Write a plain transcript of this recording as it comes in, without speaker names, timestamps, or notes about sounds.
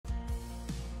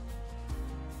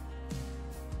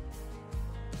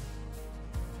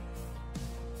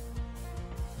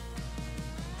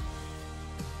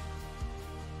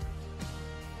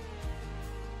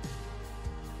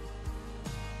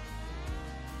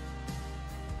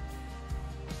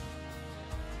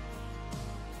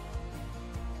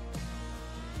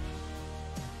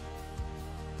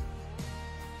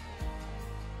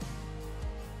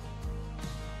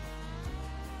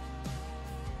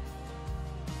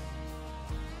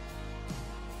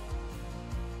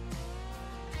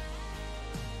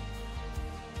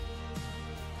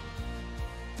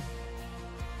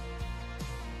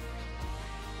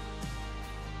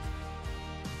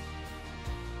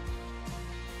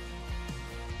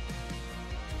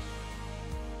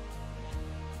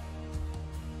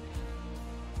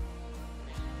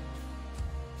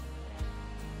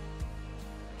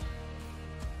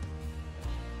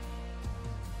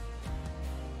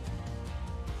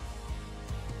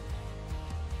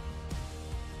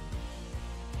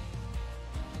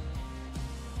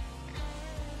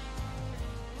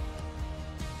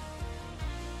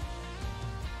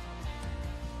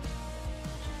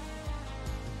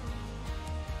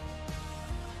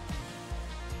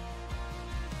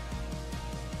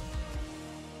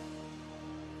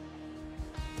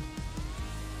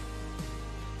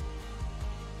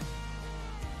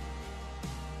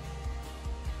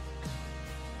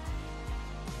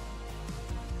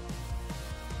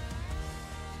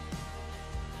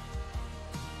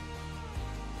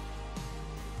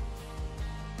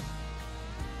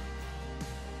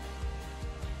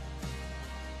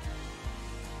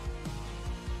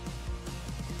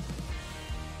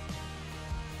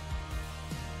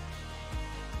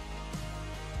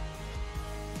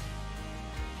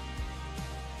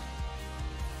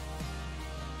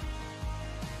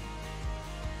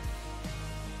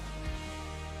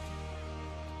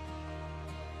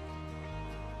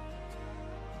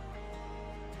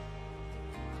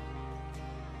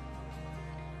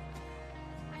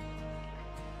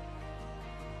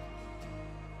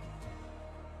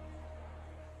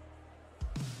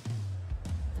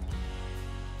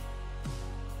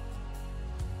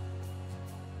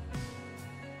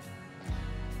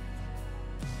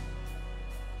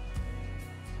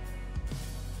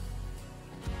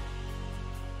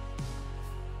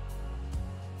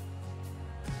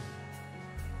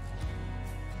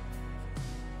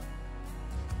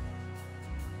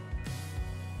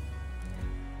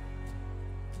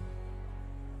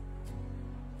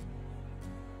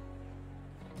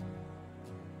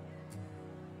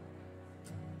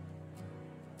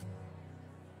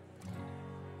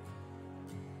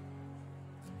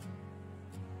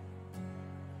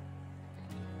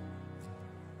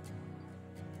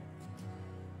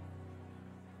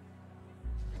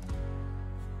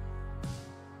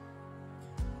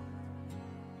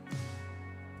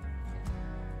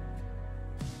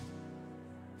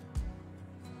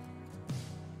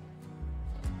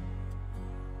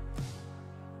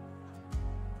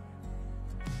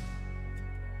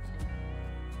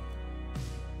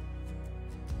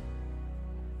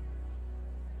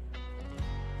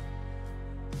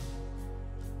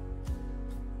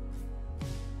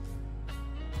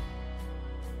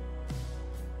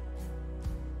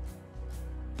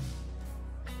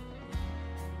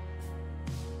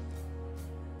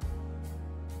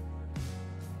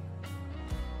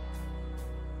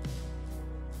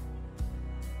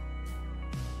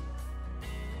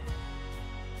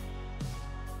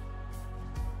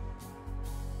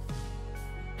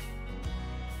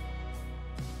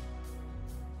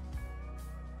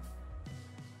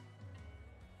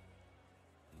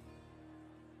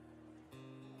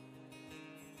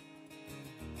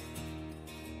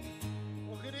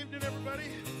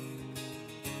ready?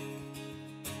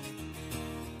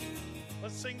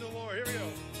 Let's sing to the Lord. Here we go.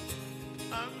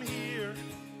 I'm here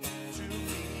to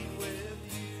meet with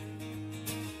you.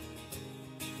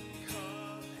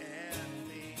 Come and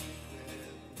meet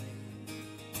with me.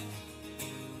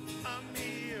 I'm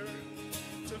here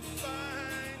to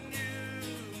find you.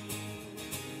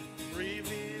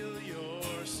 Reveal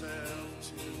yourself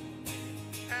to me.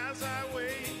 As I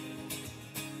wait,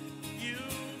 you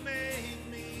make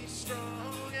me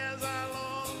strong. As I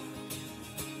long,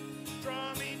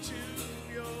 draw me to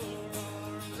your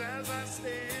arms. As I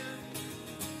stand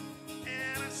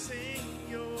and I sing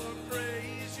your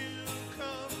praise, you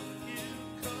come,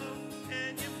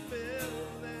 and you fill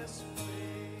this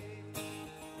place.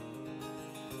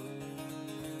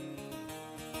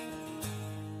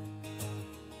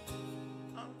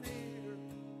 I'm here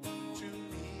to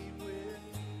meet with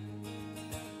you.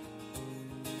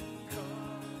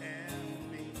 Come and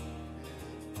meet with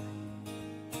me.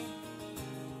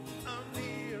 I'm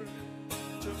here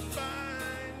to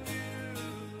find you.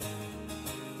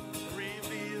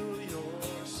 Reveal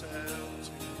yourself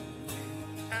to me.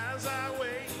 As I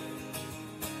wait,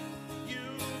 you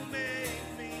make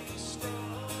me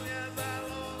strong. As I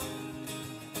long,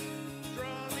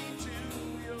 draw me to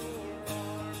your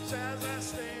arms. As I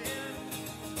stand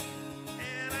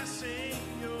and I sing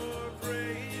your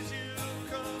praise, you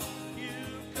come,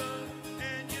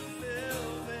 and you fill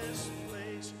this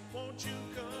place. Won't you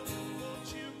come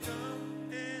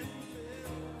and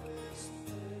fill this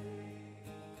place?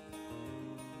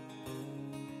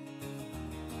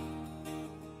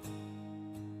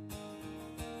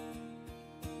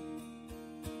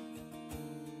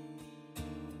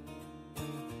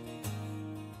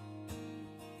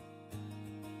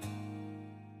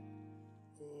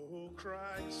 Oh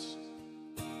Christ,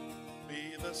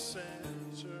 be the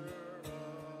center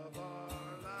of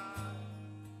our lives.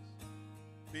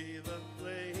 Be the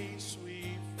place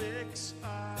we fix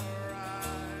our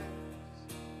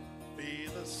eyes. Be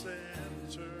the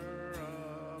center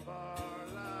of our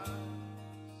lives.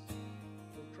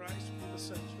 Oh Christ, be the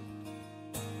center.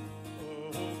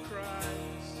 Oh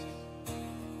Christ,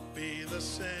 be the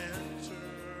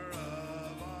center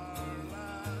of our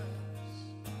lives.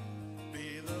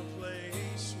 Be the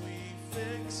place we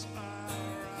fix our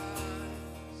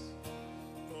eyes.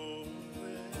 Oh,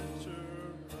 center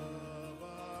of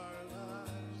our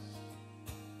lives.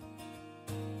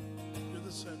 You're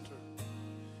the center,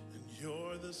 and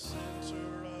you're the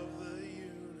center of the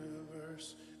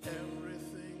universe.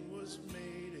 Everything was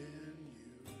made in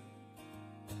you,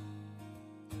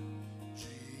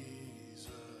 Jesus.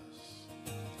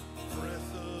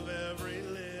 Breath of every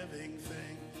living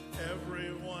thing,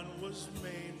 everyone was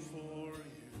made for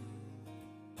you.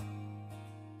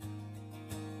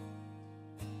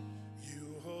 You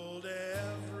hold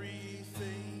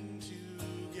everything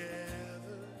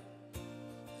together.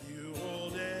 You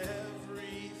hold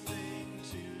everything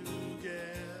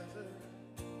together.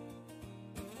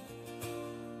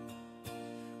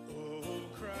 Oh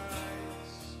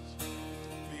Christ,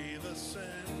 be the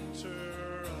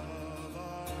center of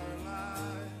our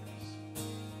lives.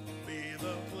 Be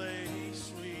the place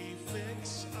we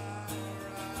fix our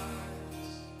eyes.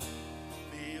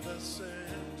 Be the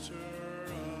center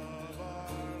of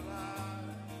our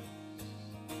lives.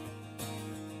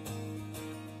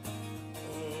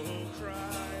 Oh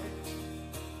Christ,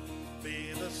 be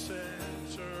the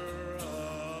center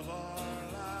of our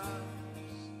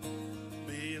lives.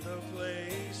 Be the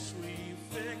place we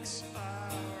fix our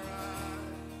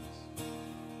eyes.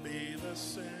 Be the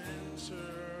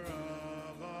center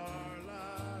of our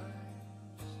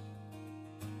lives.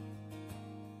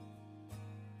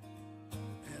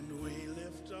 And we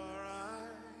lift our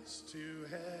eyes to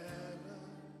heaven.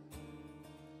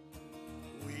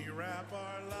 We wrap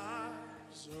our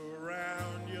lives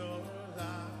around your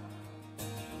light.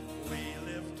 We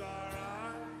lift our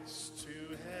eyes to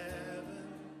heaven,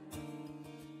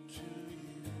 to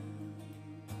you.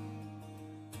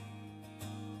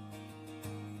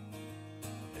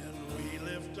 And we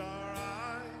lift our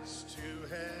eyes to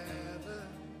heaven.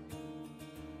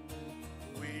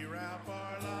 We wrap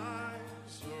our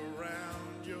lives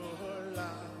around your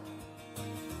light.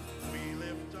 We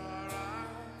lift our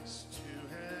eyes to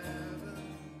heaven,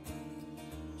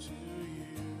 to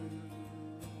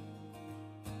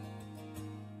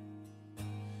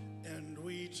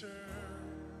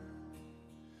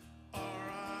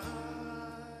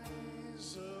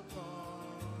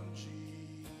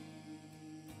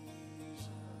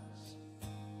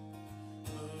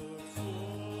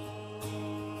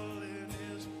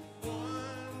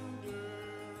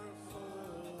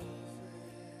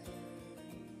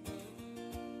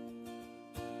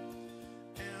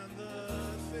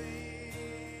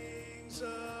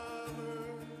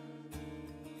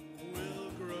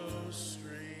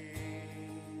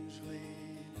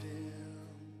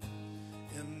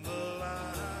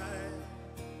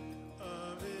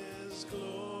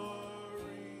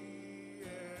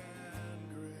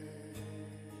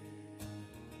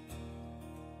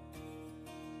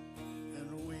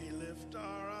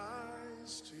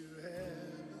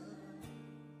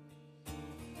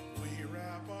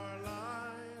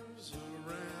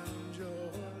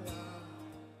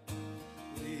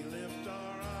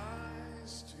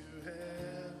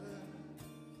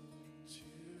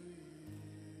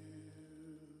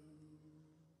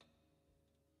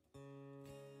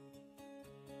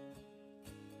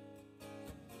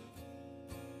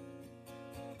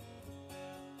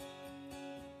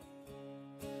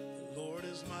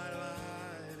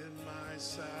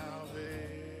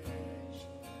salvation.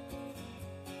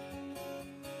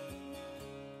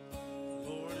 The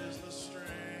Lord is the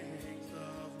strength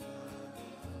of my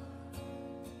life.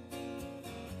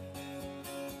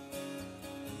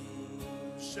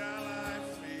 Whom shall I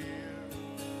fear?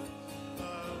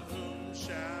 Of whom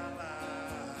shall I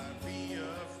be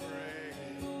afraid?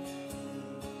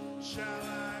 Whom shall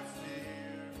I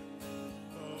fear?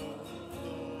 Oh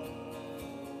Lord.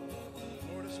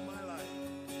 The Lord is my light.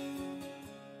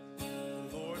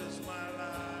 The Lord is my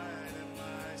light and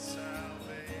my salvation.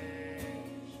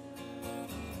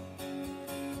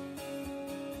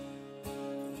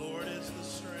 The Lord is the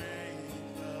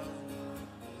strength of my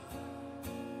life.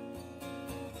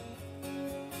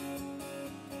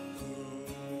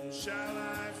 Whom shall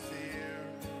I fear?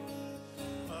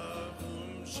 Of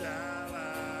whom shall I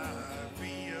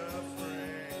be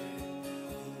afraid?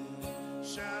 Whom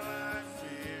shall I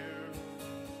fear?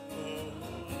 Oh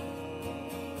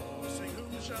Lord. Sing,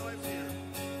 whom shall I fear?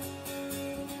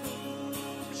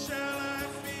 Whom shall I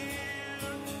fear?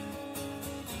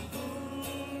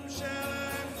 Whom shall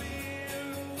I fear?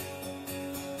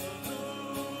 Of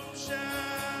whom shall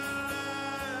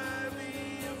I be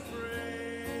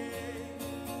afraid?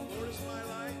 The Lord is my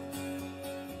light.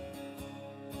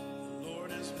 The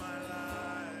Lord is my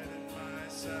light and my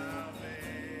salvation.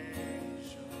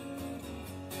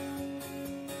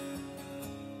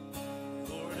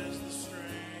 The Lord is the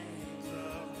strength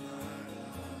of my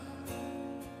life.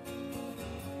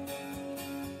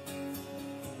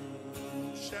 Whom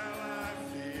shall I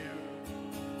fear?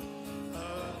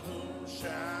 Of whom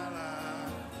shall I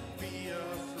be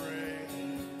afraid?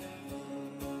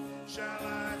 Whom shall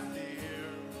I fear?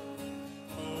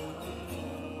 Oh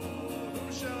Lord, whom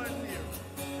shall I fear?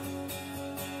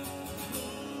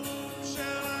 Whom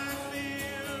shall I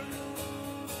fear?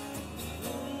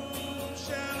 Whom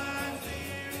shall I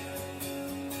fear?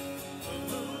 Of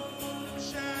whom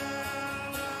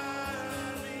shall I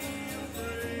be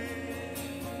afraid?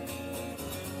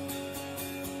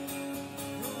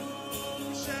 Whom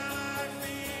shall I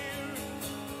fear?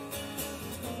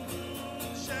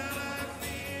 Whom shall I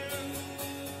fear?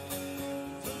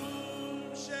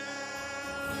 Whom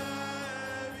shall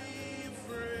I be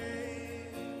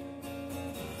afraid?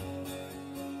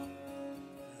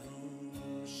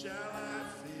 Whom shall I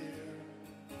fear?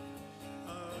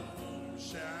 Of whom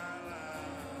shall I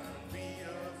be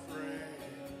afraid?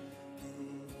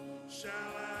 Whom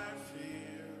shall I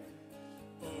fear?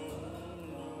 Oh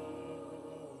Lord.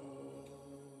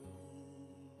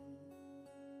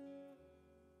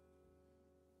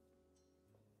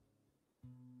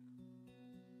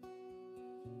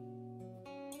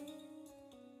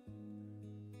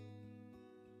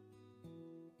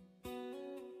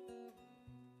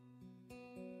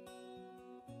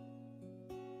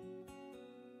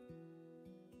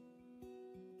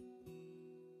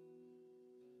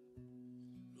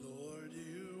 Lord,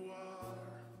 you are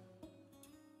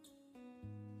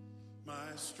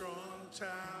my strong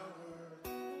tower.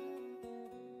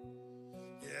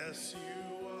 Yes,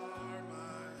 you are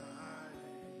my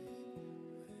hiding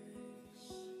place.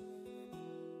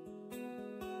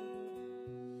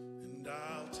 And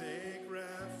I'll take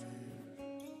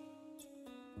refuge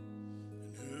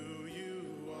in who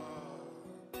you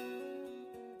are.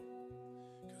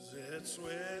 'Cause it's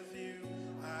with you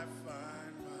I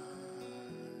find my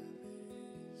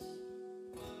peace.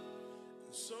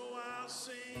 And so I'll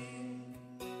sing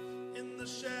in the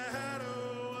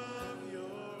shadow of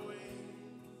your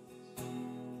wings.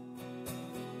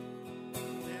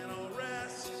 And I'll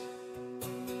rest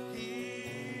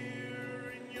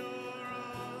here in your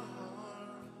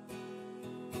arms.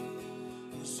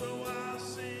 And so I'll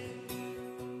sing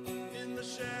in the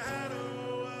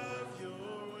shadow of your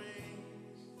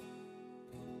wings.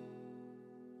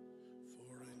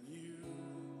 For in you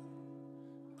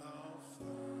I'll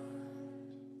find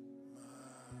my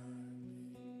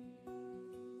peace.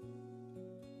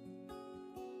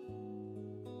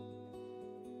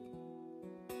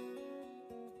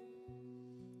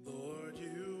 Lord,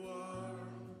 you are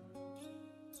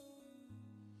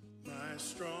my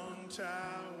strong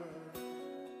tower.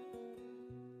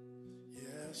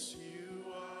 Yes, you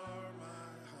are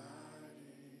my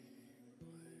hiding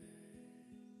place.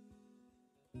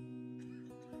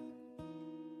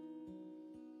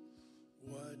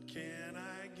 What can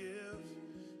I give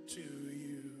to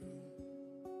you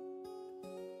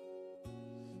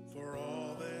for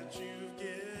all that you've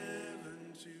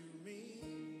given to me?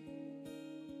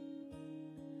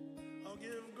 I'll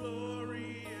give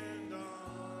glory and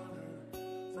honor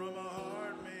from a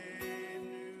heart made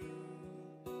new.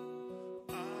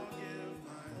 I'll give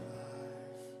my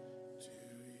life to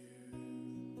you.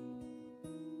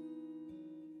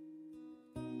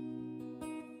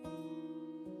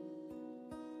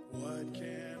 What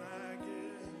can I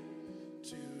give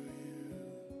to you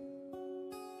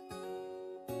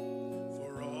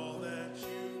for all that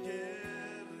you've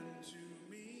given to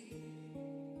me?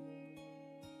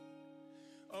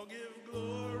 I'll give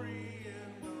glory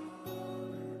and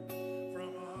honor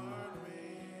from a heart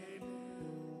made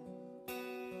new.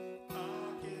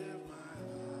 I'll give my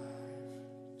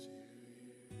life to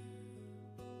you.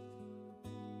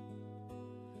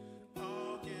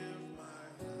 I'll give my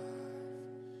life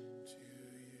to you.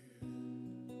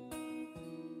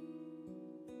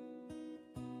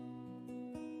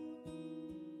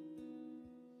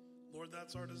 Lord,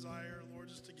 that's our desire, Lord,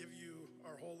 just to give you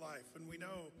our whole life. And we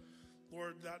know,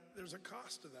 Lord, that there's a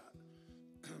cost to that.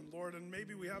 Lord, and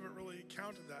maybe we haven't really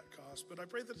counted that cost, but I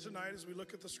pray that tonight as we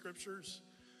look at the scriptures,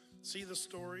 see the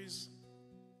stories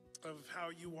of how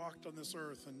you walked on this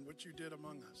earth and what you did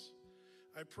among us.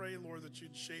 I pray, Lord, that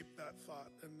you'd shape that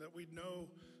thought and that we'd know,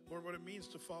 Lord, what it means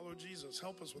to follow Jesus.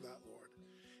 Help us with that, Lord.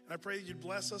 And I pray that you'd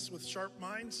bless us with sharp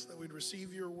minds, that we'd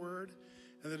receive your word,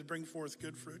 and that it'd bring forth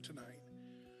good fruit tonight.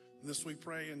 And this we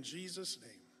pray in Jesus'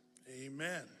 name.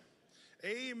 Amen.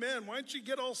 Amen. Why don't you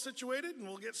get all situated and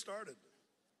we'll get started.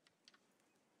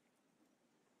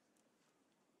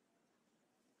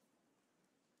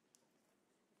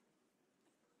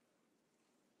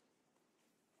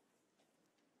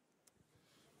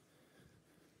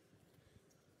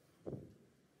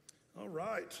 All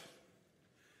right.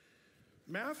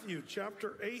 Matthew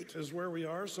chapter 8 is where we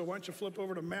are. So why don't you flip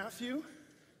over to Matthew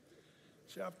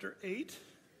chapter 8.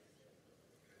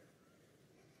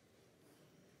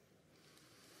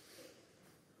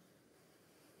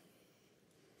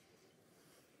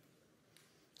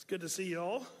 It's good to see you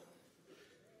all.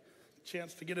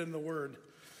 Chance to get in the Word.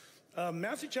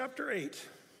 Matthew chapter 8.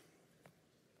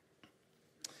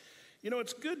 You know,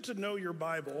 it's good to know your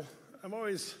Bible. I'm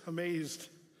always amazed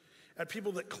at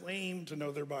people that claim to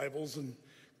know their Bibles and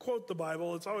quote the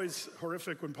Bible. It's always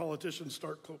horrific when politicians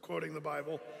start quoting the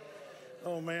Bible.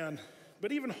 Oh, man.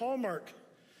 But even Hallmark.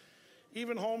 I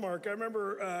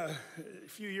remember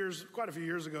quite a few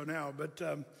years ago now, but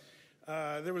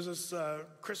there was this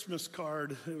Christmas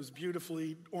card. It was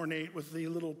beautifully ornate with the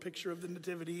little picture of the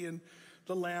nativity and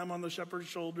the lamb on the shepherd's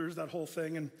shoulders, that whole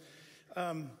thing.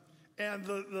 And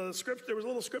the script, there was a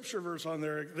little scripture verse on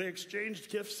there. They exchanged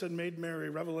gifts and made merry,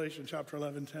 Revelation chapter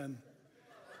 11:10.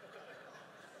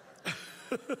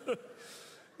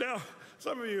 Now,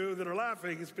 some of you that are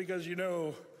laughing, it's because you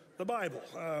know the Bible.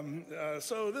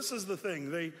 So this is the thing.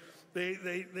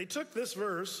 They took this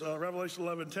verse, Revelation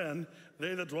 11:10,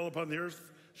 they that dwell upon the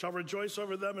earth shall rejoice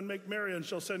over them and make merry and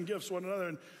shall send gifts one another.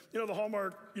 And, the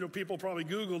Hallmark, people probably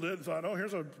Googled it and thought, oh,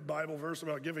 here's a Bible verse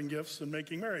about giving gifts and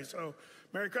making merry. So,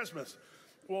 Merry Christmas.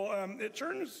 Well, it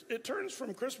turns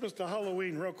from Christmas to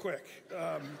Halloween real quick.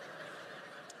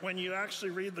 When you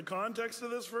actually read the context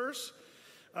of this verse,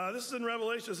 this is in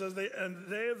Revelation. It says, they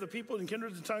of the people and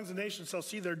kindreds and tongues and nations shall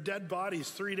see their dead bodies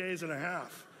 3 days and a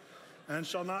half, and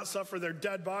shall not suffer their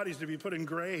dead bodies to be put in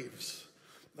graves.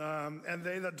 And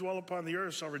they that dwell upon the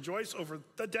earth shall rejoice over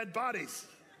the dead bodies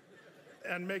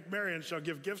and make merry and shall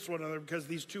give gifts one another, because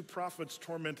these two prophets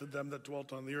tormented them that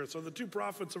dwelt on the earth. So the two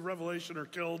prophets of Revelation are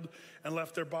killed and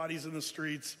left their bodies in the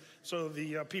streets. So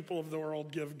the people of the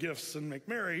world give gifts and make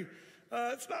merry.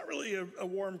 It's not really a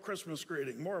warm Christmas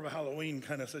greeting, more of a Halloween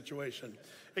kind of situation.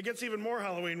 It gets even more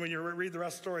Halloween when you read the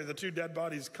rest of the story. The two dead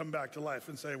bodies come back to life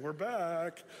and say, we're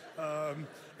back.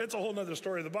 It's a whole nother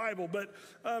story of the Bible, but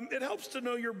it helps to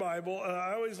know your Bible.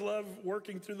 I always love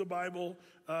working through the Bible,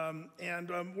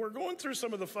 and we're going through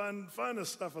some of the funnest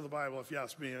stuff of the Bible, if you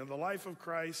ask me, the life of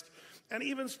Christ. And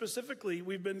even specifically,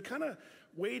 we've been kind of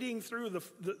wading through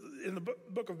in the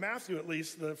book of Matthew, at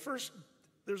least,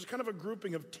 there's kind of a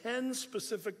grouping of 10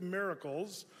 specific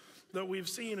miracles that we've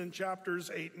seen in chapters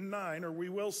 8 and 9, or we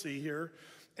will see here.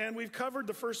 And we've covered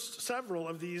the first several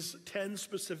of these 10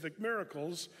 specific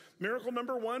miracles. Miracle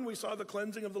number 1, we saw the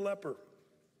cleansing of the leper.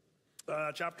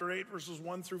 Chapter 8, verses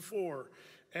 1 through 4.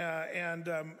 And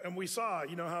we saw,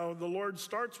 how the Lord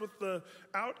starts with the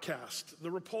outcast,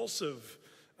 the repulsive,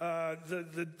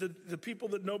 the people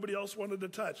that nobody else wanted to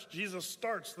touch. Jesus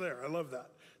starts there. I love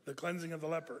that. The cleansing of the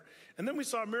leper. And then we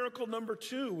saw miracle number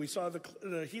 2. We saw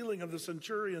the healing of the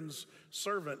centurion's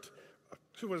servant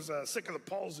who was sick of the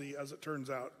palsy, as it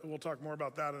turns out. We'll talk more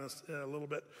about that in a little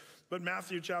bit. But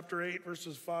Matthew chapter 8,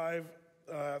 verses 5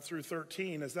 through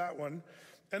 13 is that one.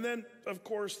 And then, of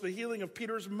course, the healing of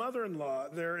Peter's mother-in-law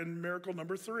there in miracle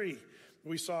number 3.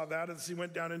 We saw that as he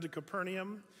went down into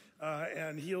Capernaum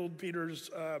and healed Peter's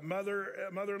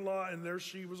mother-in-law, and there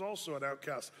she was also an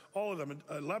outcast. All of them,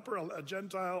 a leper, a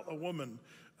Gentile, a woman.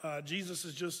 Jesus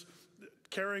is just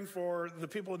caring for the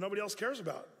people that nobody else cares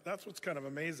about. That's what's kind of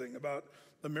amazing about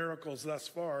the miracles thus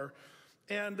far.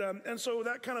 And so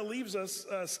that kind of leaves us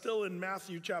still in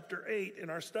Matthew chapter 8 in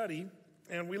our study.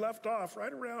 And we left off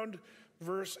right around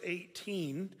verse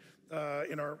 18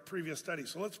 in our previous study.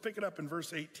 So let's pick it up in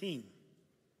verse 18.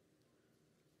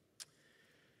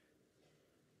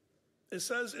 It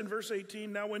says in verse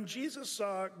 18, "Now when Jesus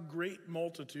saw great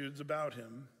multitudes about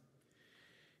him,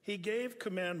 he gave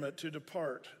commandment to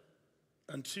depart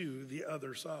unto the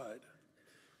other side."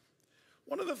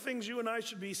 One of the things you and I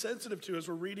should be sensitive to as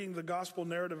we're reading the gospel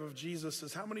narrative of Jesus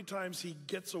is how many times he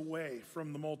gets away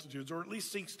from the multitudes, or at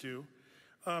least seeks to.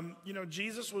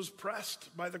 Jesus was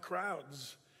pressed by the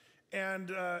crowds,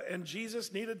 and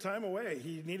Jesus needed time away.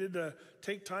 He needed to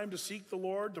take time to seek the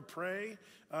Lord, to pray.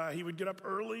 He would get up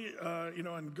early,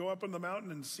 and go up on the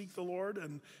mountain and seek the Lord,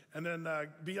 and then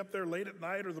be up there late at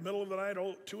night or the middle of the night,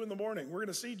 2 in the morning. We're going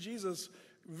to see Jesus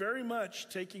very much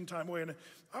taking time away. And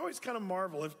I always kind of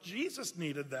marvel, if Jesus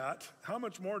needed that, how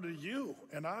much more do you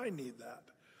and I need that?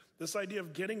 This idea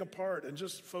of getting apart and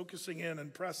just focusing in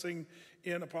and pressing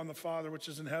in upon the Father, which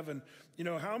is in heaven.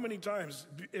 How many times,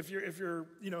 if you're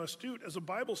astute as a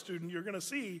Bible student, you're going to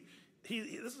see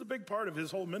this is a big part of his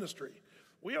whole ministry.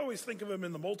 We always think of him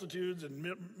in the multitudes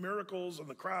and miracles and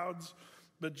the crowds,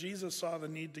 but Jesus saw the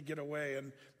need to get away,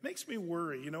 and makes me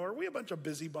worry. Are we a bunch of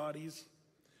busybodies?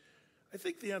 I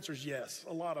think the answer is yes.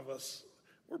 A lot of us,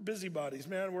 we're busybodies,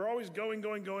 man. We're always going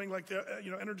like the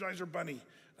Energizer Bunny.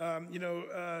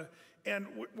 And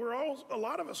a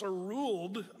lot of us are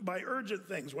ruled by urgent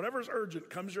things. Whatever's urgent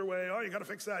comes your way. Oh, you got to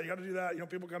fix that. You got to do that.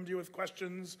 People come to you with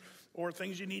questions or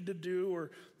things you need to do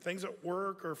or things at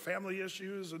work or family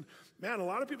issues. And man, a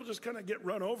lot of people just kind of get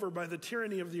run over by the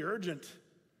tyranny of the urgent.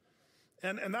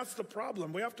 And that's the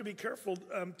problem. We have to be careful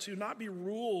to not be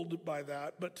ruled by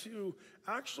that, but to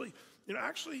actually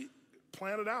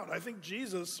plan it out. I think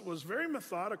Jesus was very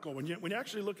methodical when you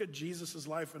actually look at Jesus'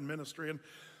 life and ministry. And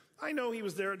I know he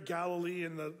was there at Galilee,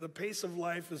 and the pace of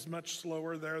life is much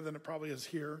slower there than it probably is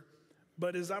here.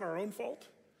 But is that our own fault?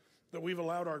 That we've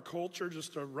allowed our culture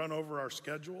just to run over our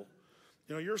schedule?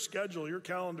 Your schedule, your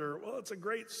calendar, well, it's a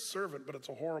great servant, but it's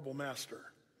a horrible master.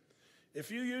 If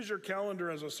you use your calendar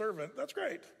as a servant, that's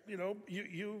great.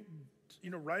 You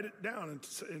write it down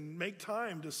and make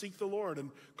time to seek the Lord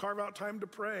and carve out time to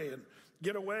pray and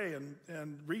get away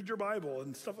and read your Bible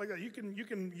and stuff like that. You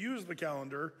can use the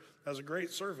calendar as a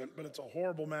great servant, but it's a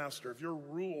horrible master. If you're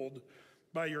ruled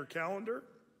by your calendar,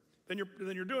 then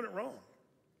you're doing it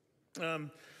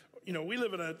wrong. We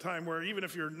live in a time where even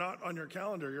if you're not on your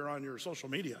calendar, you're on your social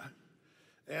media.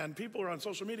 And people are on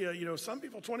social media, some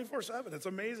people 24/7. It's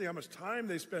amazing how much time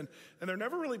they spend. And they're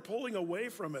never really pulling away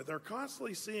from it. They're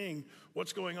constantly seeing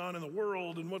what's going on in the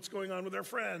world and what's going on with their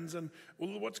friends and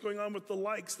what's going on with the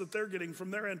likes that they're getting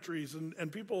from their entries.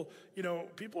 And people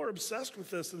are obsessed with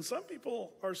this. And some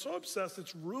people are so obsessed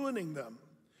it's ruining them.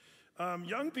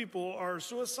 Young people are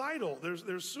suicidal.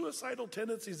 There's suicidal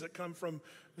tendencies that come from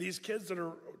these kids that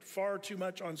are far too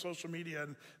much on social media,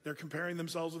 and they're comparing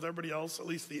themselves with everybody else, at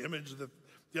least the image that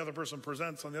the other person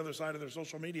presents on the other side of their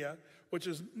social media, which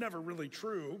is never really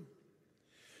true.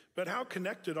 But how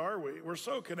connected are we? We're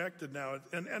so connected now.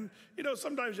 And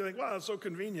sometimes you think, wow, it's so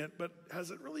convenient, but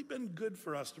has it really been good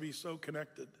for us to be so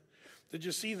connected? Did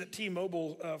you see that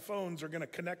T-Mobile phones are going to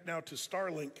connect now to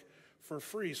Starlink for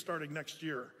free starting next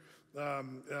year?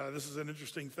 This is an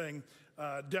interesting thing.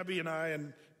 Debbie and I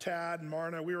and Tad and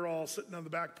Marna, we were all sitting on the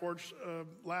back porch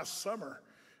last summer.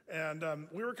 And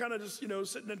we were kind of just,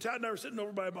 sitting, and Tad and I were sitting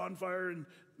over by a bonfire, and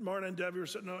Marna and Debbie were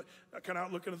sitting kind of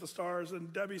out looking at the stars.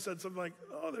 And Debbie said something like,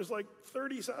 oh, there's like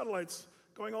 30 satellites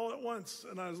going all at once.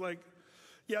 And I was like,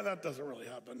 yeah, that doesn't really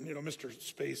happen. Mr.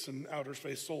 Space and Outer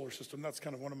Space Solar System, that's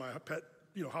kind of one of my pet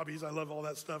hobbies. I love all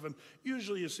that stuff. And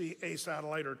usually you see a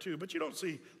satellite or two, but you don't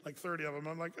see like 30 of them.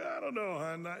 I'm like, I don't know.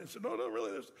 And I said, no,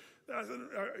 really, there's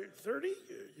 30?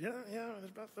 Yeah, there's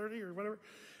about 30 or whatever.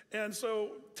 And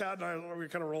so Tad and I, we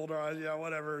kind of rolled our eyes, yeah,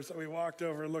 whatever. So we walked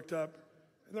over and looked up,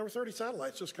 and there were 30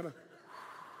 satellites just kind of.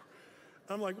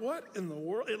 I'm like, what in the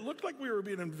world? It looked like we were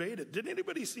being invaded. Did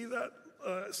anybody see that?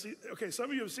 Okay, some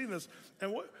of you have seen this.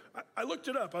 And I looked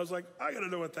it up. I was like, I got to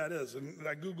know what that is. And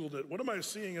I Googled it. What am I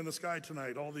seeing in the sky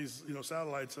tonight? All these,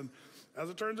 satellites. And as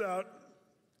it turns out,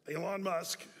 Elon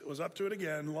Musk was up to it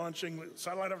again, launching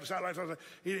satellite after satellite.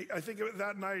 I think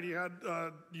that night he had,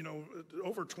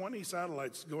 over 20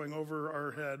 satellites going over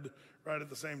our head right at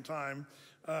the same time.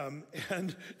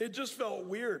 And it just felt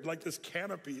weird, like this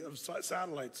canopy of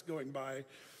satellites going by.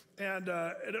 And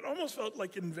it almost felt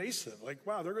like invasive, like,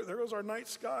 wow, there goes our night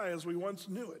sky as we once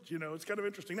knew it. It's kind of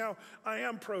interesting. Now, I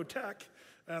am pro-tech.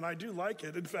 And I do like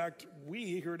it. In fact,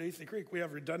 we here at Athey Creek, we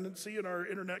have redundancy in our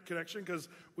internet connection because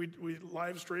we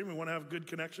live stream. We want to have good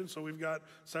connection, so we've got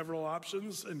several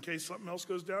options in case something else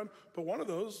goes down. But one of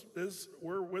those is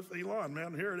we're with Elon,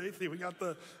 man. Here at Athey, we got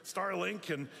the Starlink,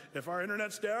 and if our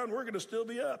internet's down, we're going to still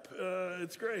be up.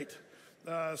 It's great.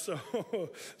 So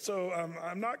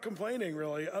I'm not complaining,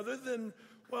 really, other than,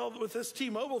 well, with this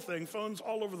T-Mobile thing, phones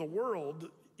all over the world.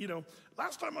 You know,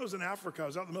 last time I was in Africa, I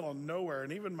was out in the middle of nowhere,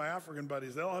 and even my African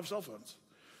buddies, they all have cell phones.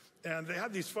 And they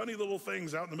had these funny little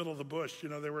things out in the middle of the bush. You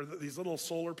know, they were these little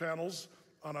solar panels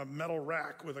on a metal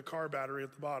rack with a car battery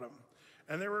at the bottom.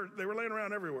 And they were laying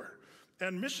around everywhere.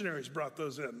 And missionaries brought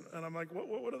those in. And I'm like,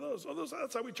 what are those? Oh,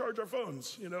 that's how we charge our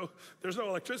phones. You know, there's no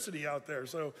electricity out there.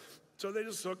 So they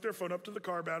just hooked their phone up to the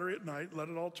car battery at night, let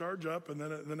it all charge up, and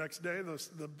then the next day,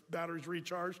 the battery's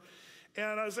recharged.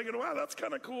 And I was thinking, wow, that's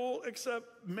kind of cool, except,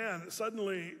 man,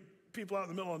 suddenly people out in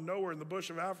the middle of nowhere in the bush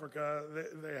of Africa,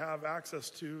 they have access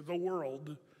to the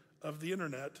world of the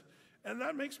internet, and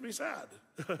that makes me sad.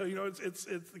 You know, it's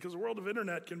because the world of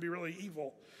internet can be really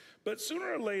evil. But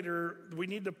sooner or later, we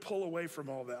need to pull away from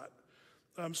all that.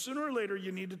 Sooner or later,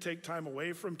 you need to take time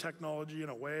away from technology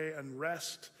and away and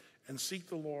rest and seek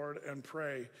the Lord and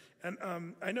pray. And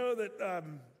I know that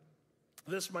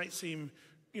this might seem,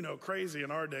 you know, crazy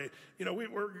in our day. You know,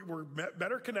 we're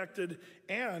better connected,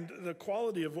 and the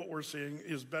quality of what we're seeing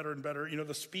is better and better. You know,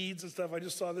 the speeds and stuff. I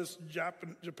just saw this,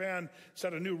 Japan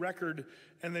set a new record,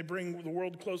 and they bring the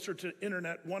world closer to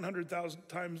internet 100,000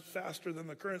 times faster than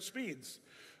the current speeds.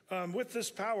 With this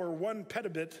power, 1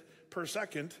 petabit per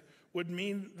second would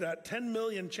mean that 10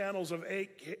 million channels of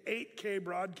 8K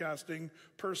broadcasting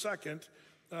per second,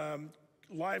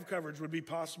 live coverage would be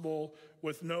possible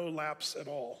with no lapse at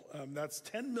all. That's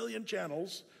 10 million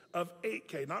channels of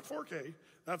 8K, not 4K.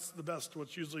 That's the best,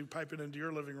 what's usually piping into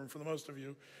your living room for the most of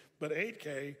you. But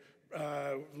 8K,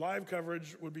 live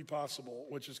coverage would be possible,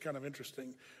 which is kind of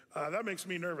interesting. That makes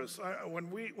me nervous. When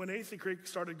Athey Creek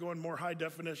started going more high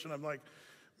definition, I'm like,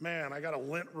 man, I got to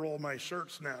lint roll my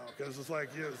shirts now, because it's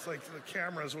like the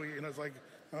cameras. It's like,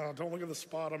 oh, don't look at the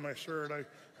spot on my shirt.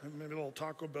 Maybe a little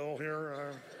Taco Bell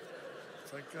here.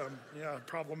 It's like, yeah,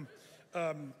 problem.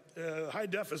 High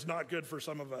def is not good for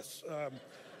some of us.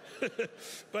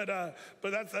 But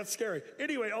that's scary.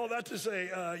 Anyway, all that to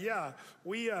say, yeah,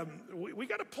 we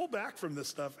got to pull back from this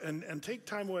stuff and take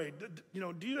time away. You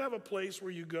know, do you have a place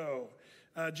where you go?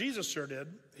 Jesus sure did.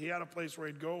 He had a place where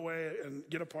he'd go away and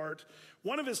get apart.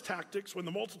 One of his tactics when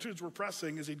the multitudes were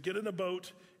pressing is he'd get in a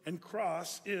boat and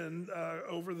cross in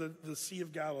over the Sea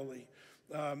of Galilee.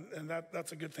 And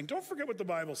that's a good thing. Don't forget what the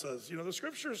Bible says. You know, the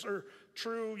scriptures are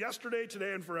true yesterday,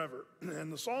 today, and forever.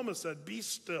 And the psalmist said, "Be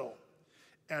still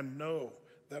and know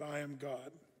that I am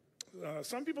God."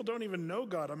 Some people don't even know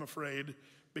God, I'm afraid,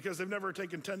 because they've never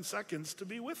taken 10 seconds to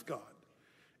be with God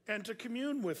and to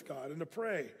commune with God and to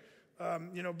pray.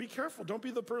 You know, be careful. Don't be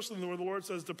the person where the Lord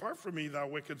says, "Depart from me, thou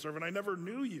wicked servant. I never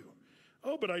knew you."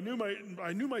 Oh, but I knew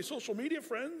my social media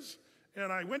friends,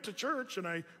 and I went to church, and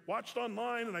I watched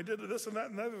online, and I did this and that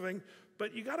and the other thing.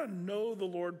 But you got to know the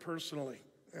Lord personally.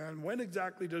 And when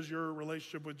exactly does your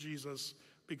relationship with Jesus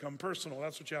become personal?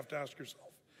 That's what you have to ask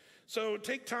yourself. So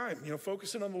take time, you know,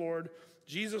 focus in on the Lord.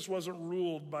 Jesus wasn't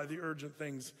ruled by the urgent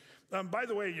things. By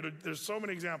the way, you know, there's so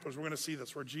many examples. We're going to see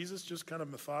this where Jesus just kind of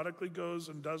methodically goes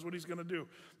and does what he's going to do.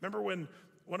 Remember when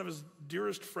one of his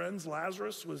dearest friends,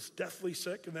 Lazarus, was deathly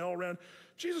sick, and they all ran,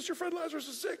 "Jesus, your friend Lazarus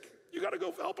is sick. You got to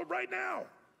go help him right now."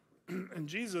 And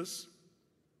Jesus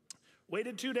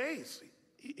waited 2 days.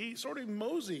 He sort of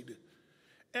moseyed.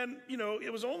 And, you know,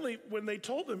 it was only, when they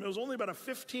told him, it was only about a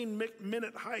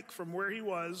 15-minute hike from where he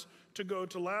was to go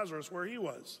to Lazarus where he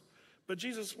was. But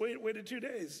Jesus waited 2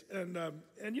 days. And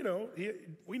you know,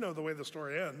 we know the way the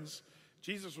story ends.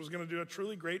 Jesus was going to do a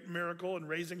truly great miracle in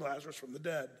raising Lazarus from the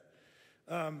dead.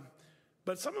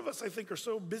 But some of us, I think, are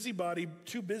so busybody,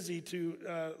 too busy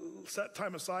to set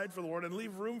time aside for the Lord and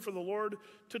leave room for the Lord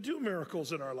to do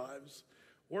miracles in our lives.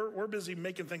 We're busy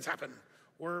making things happen.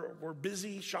 We're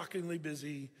busy, shockingly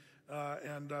busy,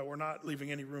 and we're not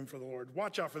leaving any room for the Lord.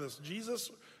 Watch out for this.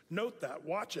 Jesus, note that.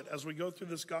 Watch it as we go through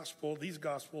this gospel, these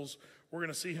gospels. We're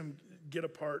going to see him get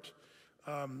apart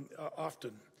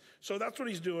often. So that's what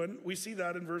he's doing. We see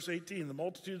that in verse 18. The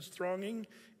multitude's thronging,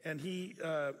 and he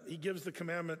gives the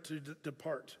commandment to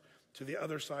depart to the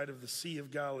other side of the Sea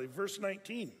of Galilee. Verse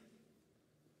 19,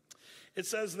 it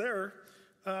says there,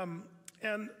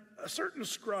 and a certain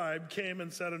scribe came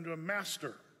and said unto him,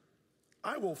 "Master,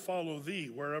 I will follow thee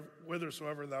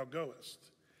whithersoever thou goest."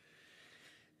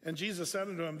 And Jesus said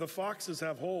unto him, "The foxes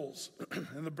have holes,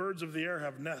 and the birds of the air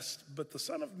have nests, but the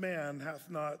Son of Man hath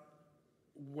not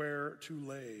where to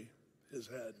lay his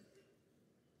head.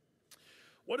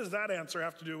 What does that answer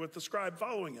have to do with the scribe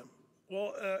following him?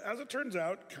 Well, as it turns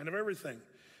out, kind of everything.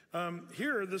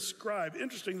 Here, the scribe,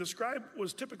 interesting, the scribe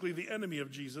was typically the enemy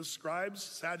of Jesus. Scribes,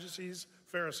 Sadducees,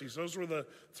 Pharisees. Those were the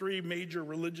three major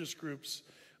religious groups.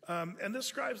 And this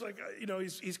scribe's like,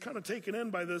 he's kind of taken in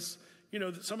by this,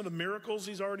 some of the miracles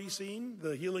he's already seen,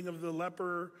 the healing of the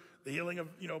leper, the healing of,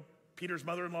 Peter's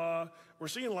mother-in-law. We're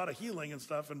seeing a lot of healing and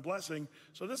stuff and blessing.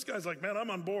 So this guy's like, man,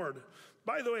 I'm on board.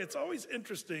 By the way, it's always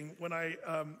interesting when I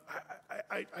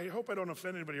hope I don't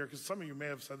offend anybody here, because some of you may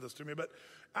have said this to me, but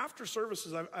after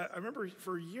services, I remember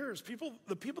for years,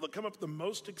 the people that come up the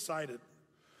most excited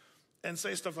and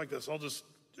say stuff like this,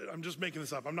 I'm just making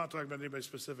this up. I'm not talking about anybody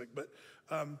specific, but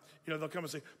they'll come and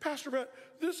say, Pastor Brett,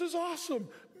 this is awesome.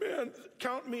 Man,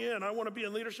 count me in. I want to be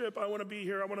in leadership. I want to be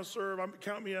here. I want to serve.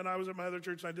 Count me in. I was at my other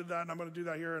church and I did that, and I'm going to do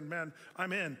that here, and man,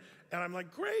 I'm in. And I'm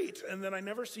like, great. And then I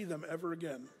never see them ever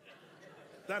again.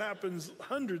 That happens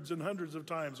hundreds and hundreds of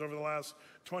times over the last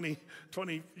 20,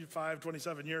 25,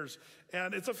 27 years.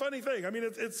 And it's a funny thing. I mean,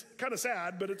 it's kind of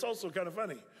sad, but it's also kind of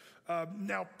funny.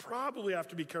 Now, probably have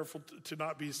to be careful to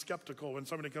not be skeptical when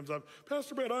somebody comes up,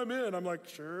 Pastor Brett, I'm in. I'm like,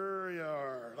 sure you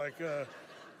are. Like,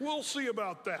 we'll see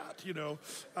about that,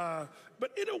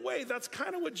 But in a way, that's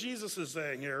kind of what Jesus is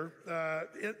saying here,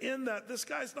 in that this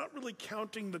guy's not really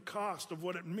counting the cost of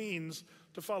what it means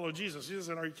to follow Jesus. He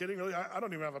said, are you kidding? Really? I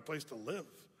don't even have a place to live.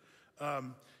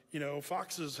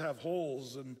 Foxes have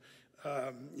holes, and,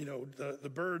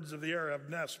 the birds of the air have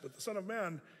nests, but the Son of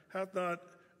Man hath not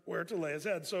where to lay his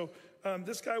head. So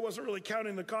this guy wasn't really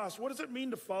counting the cost. What does it mean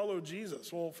to follow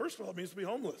Jesus? Well, first of all, it means to be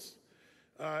homeless.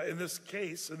 In this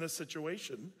case, in this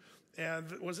situation.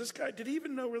 And was this guy, did he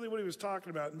even know really what he was talking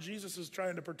about? And Jesus is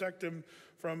trying to protect him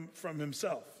from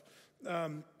himself.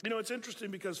 It's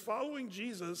interesting because following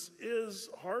Jesus is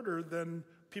harder than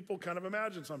people kind of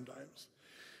imagine sometimes.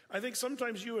 I think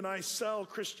sometimes you and I sell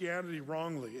Christianity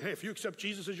wrongly. Hey, if you accept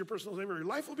Jesus as your personal savior, your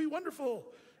life will be wonderful.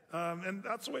 And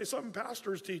that's the way some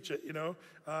pastors teach it,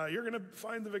 You're going to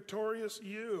find the victorious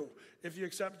you if you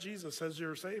accept Jesus as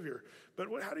your Savior. But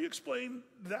how do you explain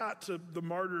that to the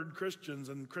martyred Christians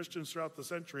and Christians throughout the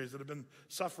centuries that have been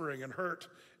suffering and hurt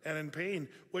and in pain,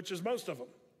 which is most of them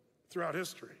throughout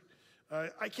history?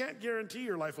 I can't guarantee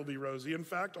your life will be rosy. In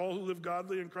fact, all who live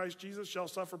godly in Christ Jesus shall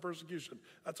suffer persecution.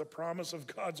 That's a promise of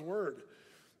God's word.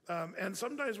 And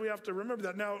sometimes we have to remember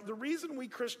that. Now, the reason we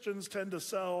Christians tend to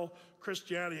sell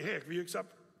Christianity, hey, if you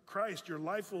accept Christ, your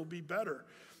life will be better.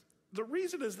 The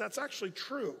reason is that's actually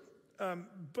true,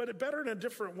 but better in a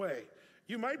different way.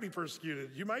 You might be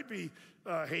persecuted. You might be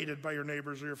hated by your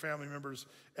neighbors or your family members,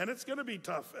 and it's going to be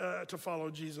tough to follow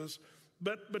Jesus.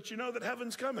 But you know that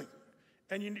heaven's coming.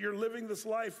 And you're living this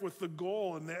life with the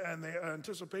goal and the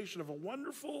anticipation of a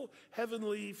wonderful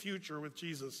heavenly future with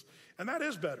Jesus. And that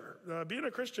is better. Being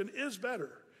a Christian is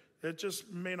better. It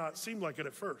just may not seem like it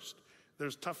at first.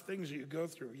 There's tough things you go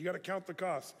through. You got to count the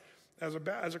cost. As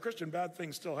a Christian, bad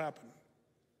things still happen.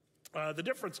 The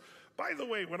difference, by the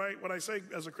way, when I say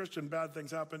as a Christian bad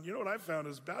things happen, you know what I've found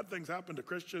is bad things happen to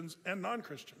Christians and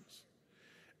non-Christians.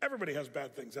 Everybody has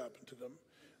bad things happen to them.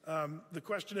 The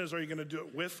question is, are you going to do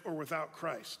it with or without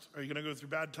Christ? Are you going to go through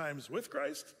bad times with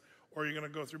Christ, or are you going to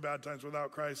go through bad times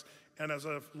without Christ? And as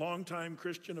a longtime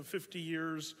Christian of 50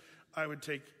 years, I would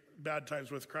take bad times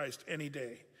with Christ any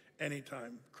day,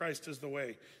 anytime. Christ is the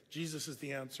way. Jesus is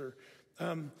the answer.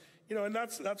 And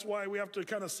that's why we have to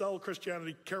kind of sell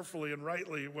Christianity carefully and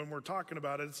rightly when we're talking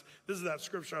about it. This is that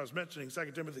scripture I was mentioning,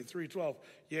 2 Timothy 3:12.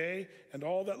 Yea, and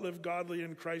all that live godly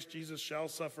in Christ Jesus shall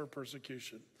suffer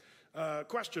persecution.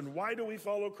 Question, why do we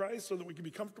follow Christ? So that we can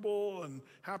be comfortable and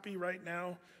happy right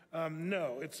now?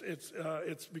 No,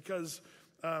 it's because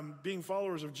being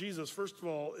followers of Jesus, first of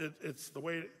all, it's the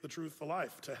way, the truth, the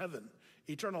life to heaven,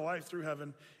 eternal life through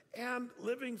heaven. And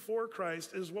living for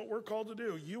Christ is what we're called to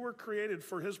do. You were created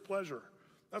for his pleasure.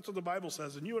 That's what the Bible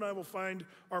says. And you and I will find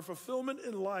our fulfillment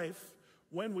in life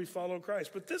when we follow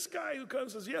Christ. But this guy who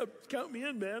comes and says, yeah, count me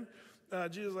in, man.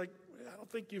 Jesus is like, I don't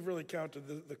think you've really counted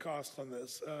the cost on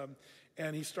this.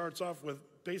 And he starts off with,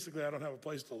 basically, I don't have a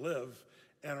place to live.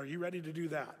 And are you ready to do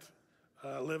that?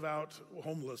 Live out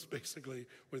homeless, basically,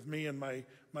 with me and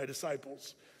my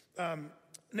disciples.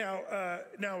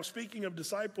 Now, speaking of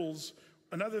disciples,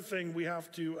 another thing we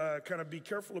have to kind of be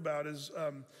careful about is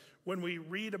when we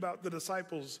read about the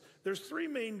disciples, there's three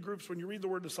main groups when you read the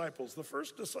word disciples. The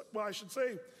first, well, I should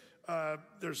say,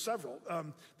 there's several.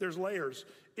 There's layers.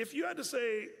 If you had to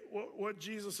say what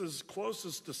Jesus'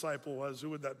 closest disciple was, who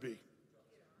would that be?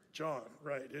 John,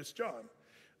 right? It's John.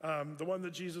 The one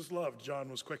that Jesus loved, John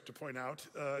was quick to point out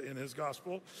in his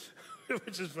gospel,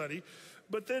 which is funny.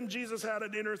 But then Jesus had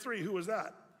an inner three. Who was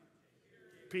that?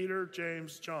 Peter,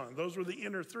 James, John. Those were the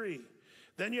inner three.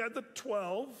 Then you had the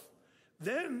 12.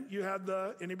 Then you had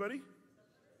the, anybody?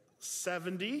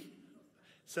 70.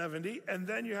 And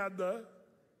then you had the,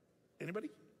 anybody?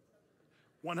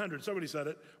 100. Somebody said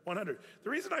it. 100. The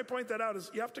reason I point that out is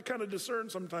you have to kind of discern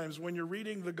sometimes when you're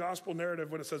reading the gospel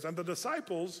narrative when it says, and the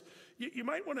disciples, you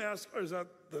might want to ask, is that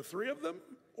the 3 of them?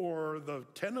 Or the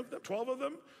 10 of them, 12 of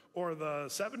them, or the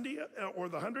 70, or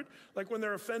the 100? Like when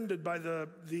they're offended by the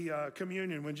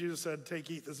communion, when Jesus said, take,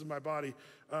 eat, this is my body,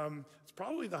 it's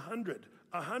probably the 100.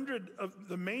 100 of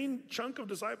the main chunk of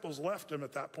disciples left him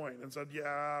at that point and said,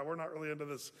 yeah, we're not really into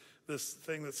this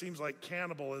thing that seems like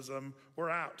cannibalism, we're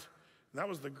out. And that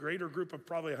was the greater group of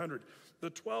probably 100. The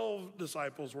 12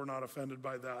 disciples were not offended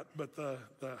by that, but the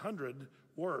 100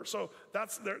 were. So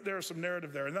there's some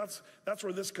narrative there, and that's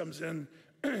where this comes in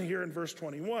here in verse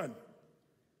 21.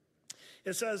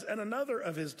 It says, and another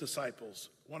of his disciples,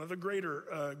 one of the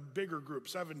greater, bigger group,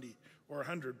 70 or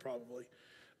 100 probably,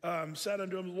 said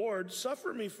unto him, Lord,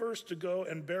 suffer me first to go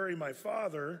and bury my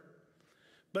father.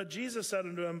 But Jesus said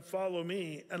unto him, follow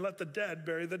me, and let the dead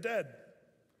bury the dead.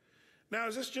 Now,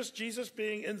 is this just Jesus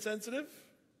being insensitive?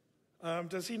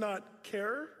 Does he not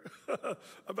care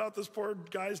about this poor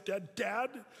guy's dead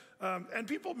dad? And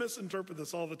people misinterpret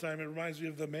this all the time. It reminds me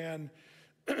of the man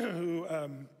who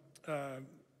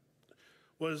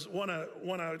won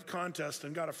a contest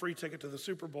and got a free ticket to the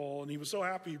Super Bowl, and he was so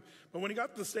happy. But when he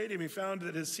got to the stadium, he found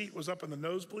that his seat was up in the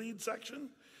nosebleed section.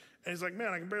 And he's like,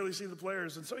 man, I can barely see the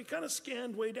players. And so he kind of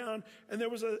scanned way down, and there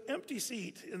was an empty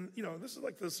seat. And, this is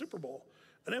like the Super Bowl.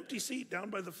 An empty seat down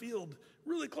by the field,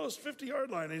 really close, 50-yard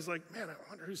line. And he's like, man, I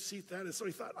wonder whose seat that is. So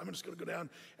he thought, I'm just going to go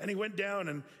down. And he went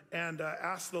down and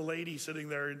asked the lady sitting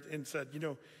there and said,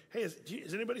 hey,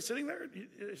 is anybody sitting there?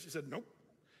 She said, nope.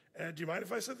 And do you mind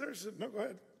if I sit there? She said, no, go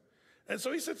ahead. And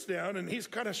so he sits down, and he's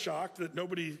kind of shocked that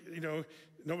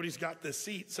nobody's got this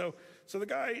seat. So the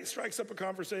guy strikes up a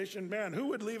conversation. Man, who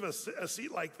would leave a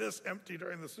seat like this empty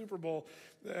during the Super Bowl?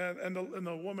 And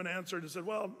the woman answered and said,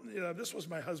 well, this was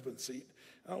my husband's seat.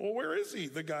 Well, where is he?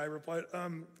 The guy replied,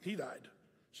 he died.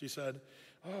 She said,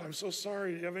 oh, I'm so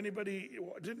sorry. Do you have anybody,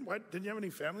 didn't you have any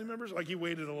family members? Like he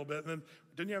waited a little bit, and then,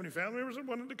 didn't you have any family members that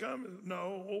wanted to come?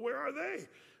 No. Well, where are they?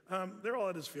 They're all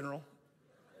at his funeral.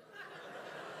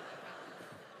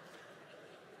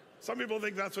 Some people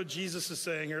think that's what Jesus is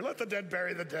saying here. Let the dead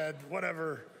bury the dead,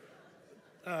 whatever.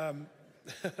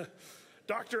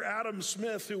 Dr. Adam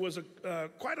Smith, who was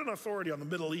quite an authority on the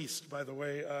Middle East, by the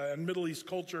way, and Middle East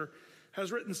culture,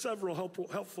 has written several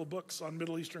helpful books on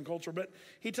Middle Eastern culture. But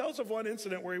he tells of one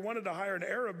incident where he wanted to hire an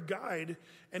Arab guide,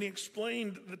 and he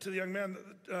explained to the young man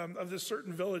of this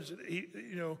certain village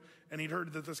that and he'd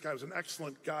heard that this guy was an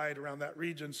excellent guide around that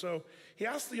region. So he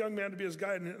asked the young man to be his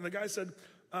guide, and the guy said,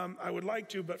 I would like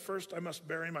to, but first I must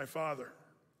bury my father.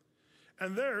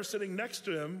 And there, sitting next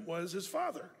to him, was his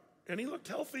father. And he looked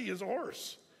healthy as a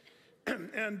horse.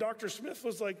 And Dr. Smith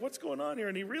was like, what's going on here?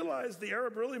 And he realized the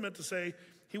Arab really meant to say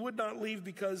he would not leave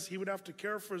because he would have to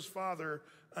care for his father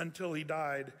until he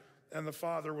died. And the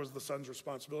father was the son's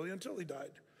responsibility until he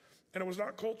died. And it was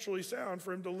not culturally sound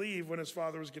for him to leave when his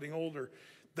father was getting older.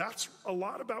 That's a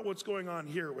lot about what's going on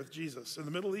here with Jesus. In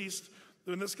the Middle East,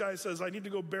 when this guy says, I need to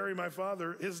go bury my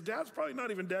father, his dad's probably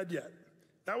not even dead yet.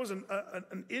 That was an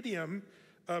idiom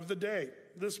of the day.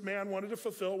 This man wanted to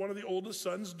fulfill one of the oldest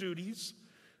son's duties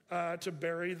to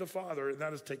bury the father, and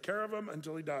that is take care of him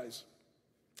until he dies.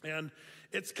 And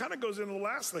it kind of goes into the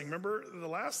last thing. Remember, the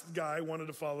last guy wanted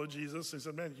to follow Jesus. He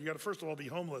said, man, you got to first of all be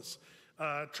homeless,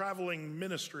 traveling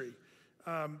ministry.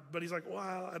 But he's like,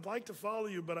 well, I'd like to follow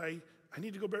you, but I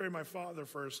need to go bury my father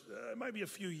first. It might be a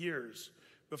few years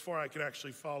before I can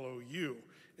actually follow you,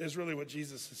 is really what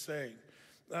Jesus is saying.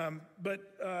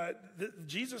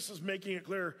 Jesus is making it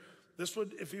clear,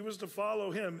 if he was to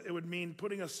follow him, it would mean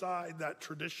putting aside that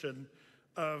tradition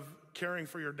of caring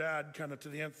for your dad kind of to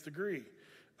the nth degree.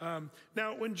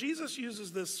 Now, when Jesus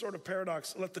uses this sort of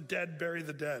paradox, let the dead bury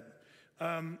the dead,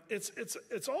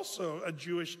 it's also a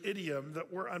Jewish idiom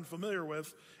that we're unfamiliar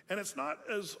with, and it's not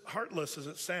as heartless as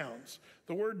it sounds.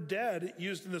 The word dead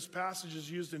used in this passage is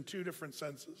used in two different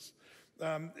senses.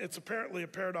 It's apparently a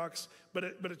paradox, but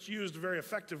it's used very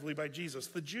effectively by Jesus.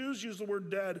 The Jews use the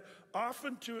word dead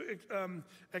often to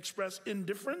express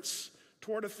indifference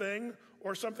toward a thing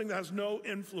or something that has no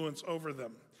influence over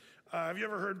them. Have you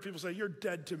ever heard people say, you're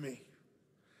dead to me?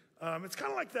 It's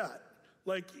kind of like that.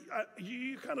 Like,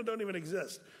 you kind of don't even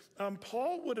exist.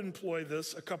 Paul would employ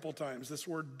this a couple times, this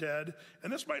word dead.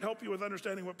 And this might help you with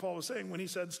understanding what Paul was saying when he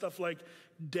said stuff like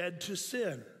dead to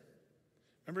sin.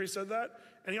 Remember he said that?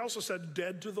 And he also said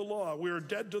dead to the law. We are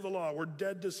dead to the law. We're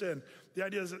dead to sin. The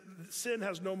idea is that sin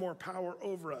has no more power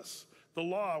over us. The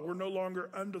law, we're no longer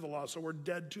under the law, so we're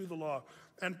dead to the law.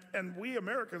 And we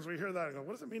Americans, we hear that and go,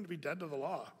 what does it mean to be dead to the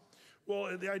law?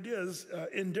 Well, the idea is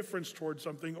indifference towards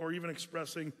something, or even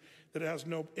expressing that it has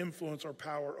no influence or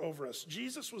power over us.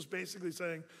 Jesus was basically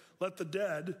saying, let the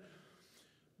dead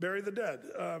bury the dead.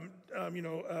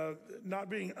 Not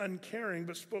being uncaring,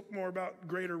 but spoke more about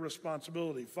greater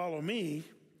responsibility. Follow me.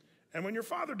 And when your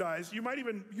father dies, you might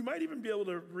even be able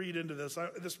to read into this.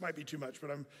 This might be too much, but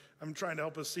I'm trying to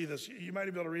help us see this. You might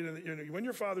be able to read into when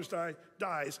your father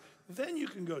dies, then you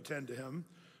can go tend to him.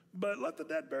 But let the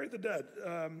dead bury the dead.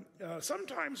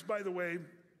 Sometimes, by the way,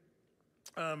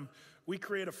 we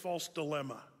create a false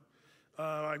dilemma.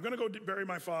 I'm going to go bury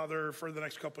my father for the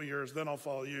next couple of years, then I'll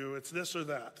follow you. It's this or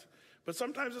that. But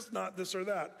sometimes it's not this or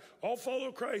that. I'll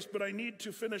follow Christ, but I need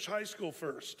to finish high school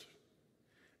first.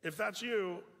 If that's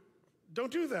you,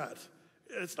 don't do that.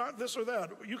 It's not this or that.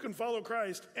 You can follow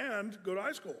Christ and go to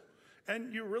high school.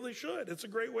 And you really should. It's a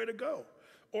great way to go.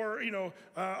 Or,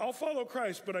 I'll follow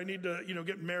Christ, but I need to,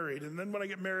 get married. And then when I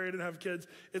get married and have kids,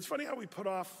 it's funny how we put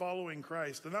off following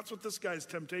Christ. And that's what this guy's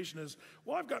temptation is.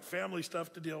 Well, I've got family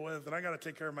stuff to deal with, and I got to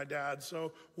take care of my dad.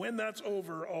 So when that's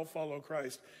over, I'll follow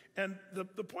Christ. And the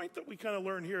point that we kind of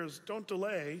learn here is don't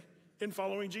delay in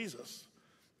following Jesus.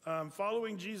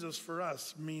 Following Jesus for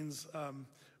us means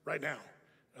right now.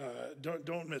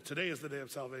 Don't miss. Today is the day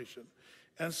of salvation.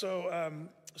 And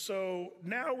so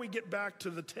now we get back to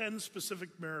the 10 specific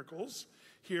miracles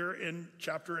here in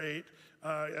chapter 8,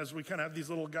 as we kind of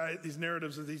have these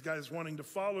narratives of these guys wanting to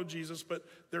follow Jesus, but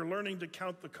they're learning to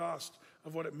count the cost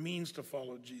of what it means to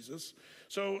follow Jesus.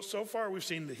 So far we've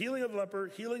seen the healing of the leper,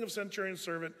 healing of centurion's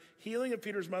servant, healing of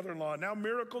Peter's mother-in-law. Now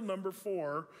miracle number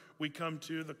 4, we come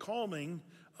to the calming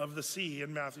of the sea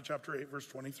in Matthew chapter 8, verse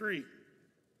 23.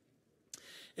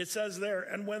 It says there,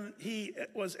 and when he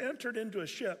was entered into a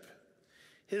ship,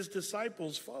 his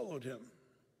disciples followed him.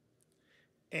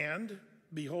 And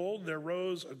behold, there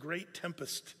rose a great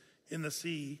tempest in the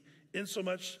sea,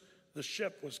 insomuch the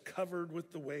ship was covered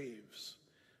with the waves.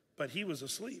 But he was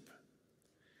asleep.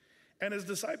 And his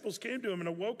disciples came to him and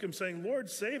awoke him, saying, Lord,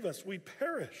 save us, we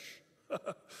perish.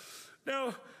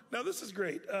 Now this is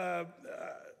great.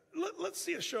 Let's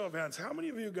see a show of hands. How many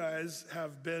of you guys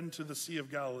have been to the Sea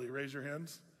of Galilee? Raise your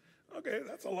hands. Okay,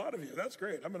 that's a lot of you. That's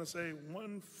great. I'm going to say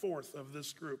 1/4 of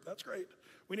this group. That's great.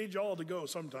 We need y'all to go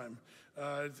sometime.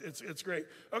 It's great.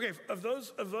 Okay, of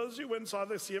those who went and saw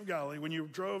the Sea of Galilee, when you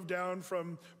drove down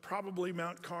from probably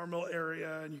Mount Carmel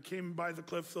area and you came by the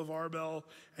cliffs of Arbel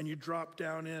and you dropped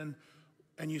down in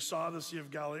and you saw the Sea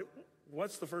of Galilee,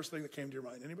 what's the first thing that came to your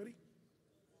mind? Anybody?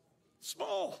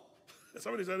 Small.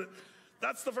 Somebody said it.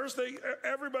 That's the first thing.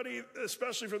 Everybody,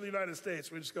 especially from the United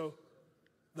States, we just go,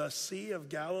 the Sea of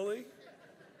Galilee?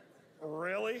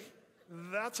 Really?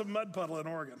 That's a mud puddle in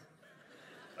Oregon.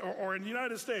 Or in the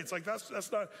United States. Like, that's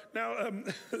not. Now,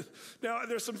 now,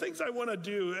 there's some things I want to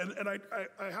do, and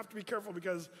I have to be careful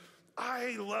because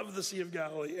I love the Sea of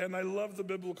Galilee, and I love the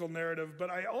biblical narrative,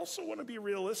 but I also want to be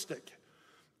realistic.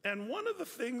 And one of the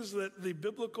things that the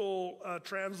biblical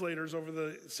translators over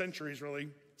the centuries, really,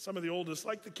 some of the oldest,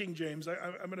 like the King James,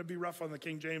 I'm going to be rough on the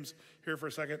King James here for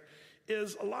a second,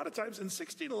 is a lot of times in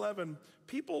 1611,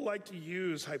 people like to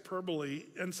use hyperbole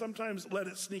and sometimes let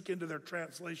it sneak into their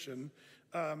translation.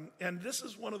 And this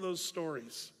is one of those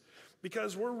stories.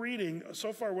 Because we're reading,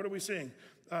 so far, what are we seeing?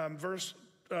 Verse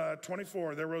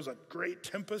 24, there rose a great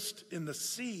tempest in the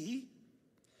sea,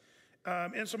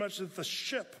 insomuch that the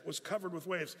ship was covered with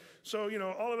waves. So,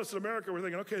 all of us in America, we're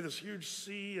thinking, okay, this huge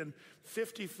sea and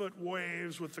 50-foot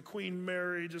waves with the Queen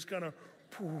Mary just kind of,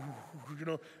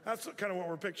 that's kind of what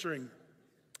we're picturing.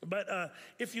 But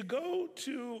if you go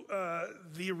to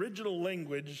the original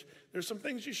language, there's some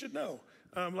things you should know.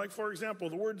 Like, for example,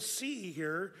 the word sea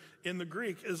here in the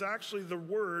Greek is actually the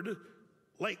word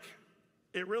lake.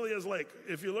 It really is lake.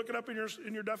 If you look it up in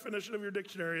your definition of your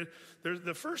dictionary, there's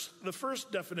the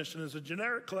first definition is a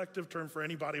generic collective term for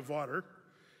any body of water.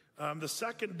 The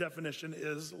second definition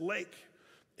is lake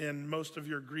in most of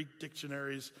your Greek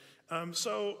dictionaries.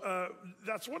 So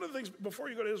that's one of the things, before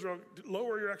you go to Israel,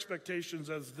 lower your expectations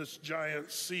as this giant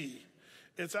sea.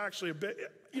 It's actually a bit,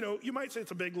 you might say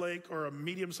it's a big lake or a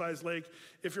medium-sized lake.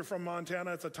 If you're from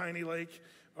Montana, it's a tiny lake.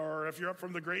 Or if you're up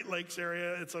from the Great Lakes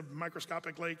area, it's a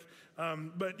microscopic lake.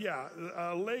 But yeah,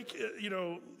 a lake,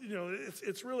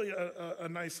 it's really a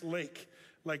nice lake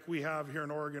like we have here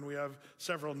in Oregon. We have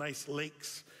several nice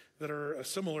lakes that are a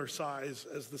similar size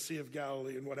as the Sea of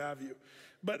Galilee and what have you.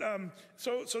 But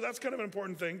so that's kind of an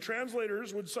important thing.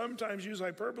 Translators would sometimes use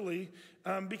hyperbole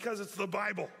because it's the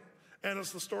Bible and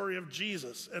it's the story of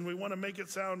Jesus, and we want to make it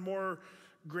sound more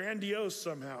grandiose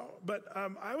somehow. But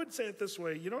I would say it this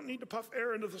way: you don't need to puff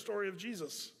air into the story of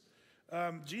Jesus.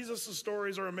 Jesus'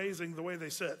 stories are amazing the way they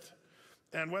sit.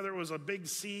 And whether it was a big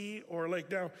sea or a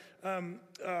lake. Now,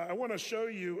 I want to show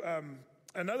you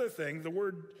another thing, the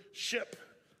word ship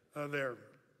there.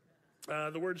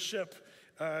 The word ship,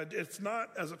 it's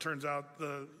not, as it turns out,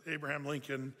 the Abraham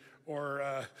Lincoln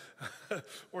or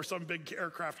some big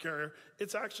aircraft carrier.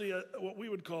 It's actually what we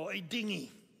would call a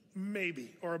dinghy,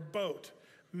 maybe, or a boat,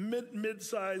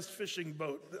 mid-sized fishing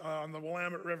boat on the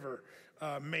Willamette River,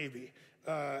 maybe.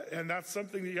 And that's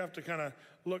something that you have to kind of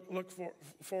look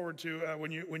forward to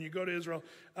when you go to Israel.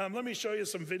 Let me show you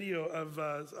some video of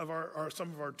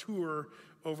some of our tour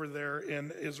over there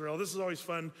in Israel. This is always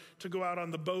fun to go out on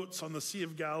the boats on the Sea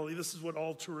of Galilee. This is what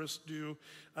all tourists do.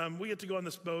 We get to go on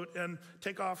this boat and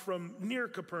take off from near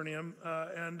Capernaum,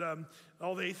 and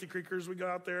all the Athey Creekers, we go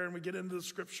out there and we get into the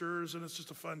scriptures, and it's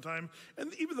just a fun time.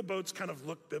 And even the boats kind of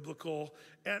look biblical.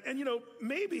 And you know,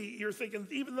 maybe you're thinking,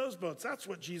 even those boats, that's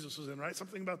what Jesus was in, right?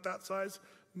 Something about that size?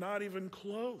 Not even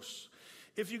close.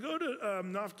 If you go to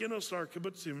m2-414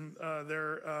 kibbutzim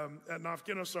there at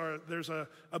m2-414, there's a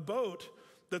boat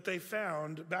that they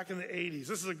found back in the 80s.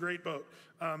 This is a great boat.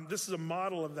 This is a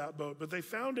model of that boat, but they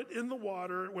found it in the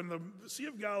water when the Sea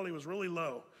of Galilee was really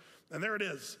low. And there it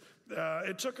is.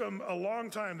 It took them a long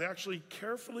time. They actually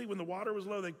carefully, when the water was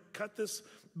low, they cut this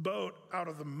boat out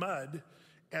of the mud,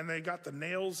 and they got the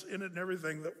nails in it and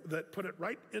everything that put it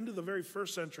right into the very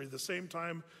first century. The same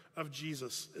time of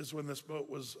Jesus is when this boat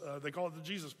was, they call it the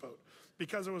Jesus boat,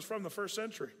 because it was from the first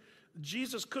century.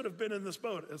 Jesus could have been in this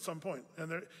boat at some point.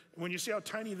 And when you see how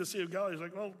tiny the Sea of Galilee is,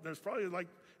 like, well, there's probably like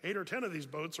 8 or 10 of these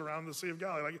boats around the Sea of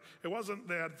Galilee. Like, it wasn't,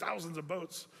 they had thousands of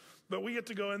boats. But we get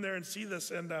to go in there and see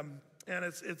this, and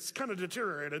it's kind of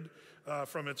deteriorated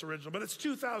from its original. But it's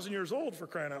 2,000 years old, for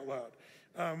crying out loud,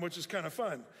 which is kind of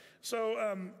fun.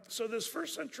 So this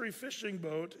first century fishing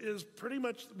boat is pretty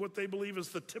much what they believe is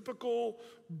the typical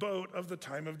boat of the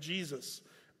time of Jesus.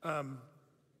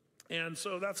 And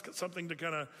so that's something to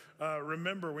kind of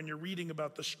remember when you're reading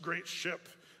about the great ship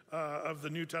of the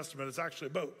New Testament. It's actually a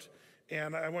boat.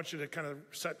 And I want you to kind of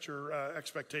set your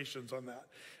expectations on that.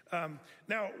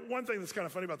 Now, one thing that's kind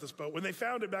of funny about this boat, when they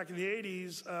found it back in the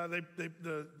 80s,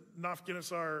 the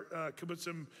m2-414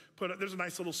 kibbutzim there's a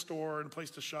nice little store and a place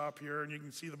to shop here, and you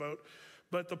can see the boat.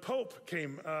 But the Pope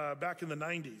came back in the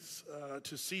 90s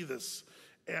to see this.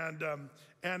 And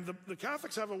the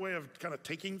Catholics have a way of kind of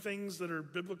taking things that are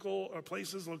biblical, or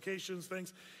places, locations,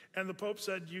 things. And the Pope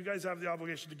said, you guys have the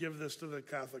obligation to give this to the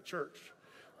Catholic Church.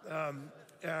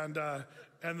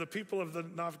 And the people of the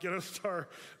m2-414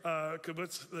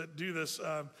 kibbutz that do this,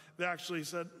 they actually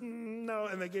said, no,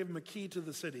 and they gave him a key to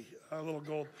the city, a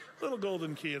little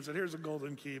golden key, and said, here's a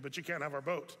golden key, but you can't have our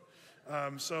boat.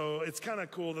 So it's kind of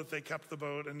cool that they kept the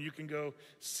boat, and you can go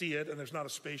see it, and there's not a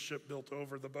spaceship built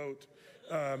over the boat,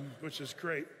 which is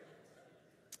great.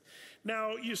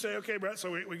 Now, you say, okay, Brett,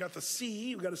 so we got the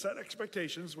sea, we got to set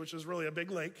expectations, which is really a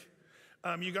big lake.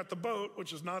 You got the boat,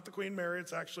 which is not the Queen Mary.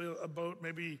 It's actually a boat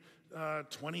maybe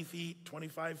 20 feet,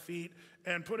 25 feet.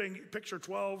 And picture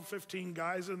 12, 15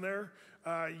 guys in there,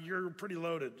 you're pretty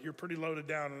loaded. You're pretty loaded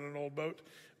down in an old boat.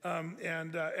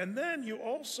 And then you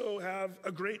also have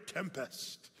a great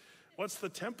tempest. What's the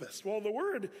tempest? Well, the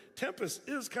word tempest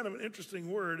is kind of an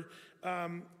interesting word.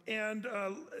 How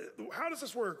does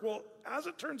this work? Well, as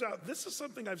it turns out, this is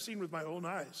something I've seen with my own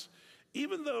eyes.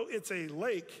 Even though it's a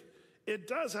lake, it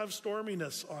does have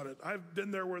storminess on it. I've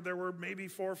been there where there were maybe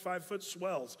 4 or 5 foot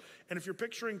swells. And if you're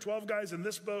picturing 12 guys in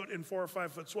this boat in 4 or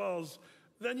 5 foot swells,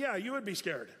 then yeah, you would be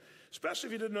scared, especially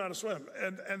if you didn't know how to swim.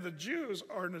 And the Jews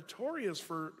are notorious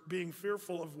for being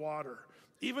fearful of water.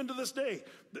 Even to this day.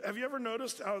 Have you ever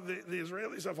noticed how the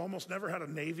Israelis have almost never had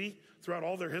a navy throughout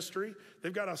all their history?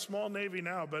 They've got a small navy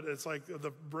now, but it's like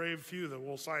the brave few that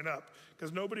will sign up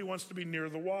because nobody wants to be near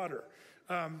the water.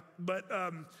 But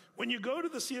when you go to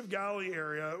the Sea of Galilee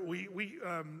area,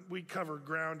 we cover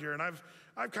ground here, and I've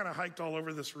kind of hiked all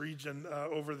over this region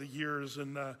over the years.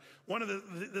 And one of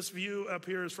this view up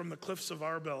here is from the cliffs of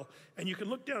Arbel, and you can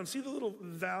look down, see the little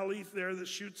valley there that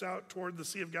shoots out toward the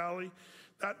Sea of Galilee.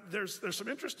 There's some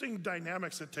interesting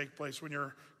dynamics that take place when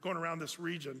you're going around this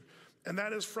region, and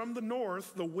that is from the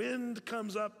north, the wind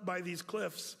comes up by these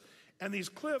cliffs, and these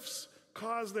cliffs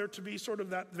cause there to be sort of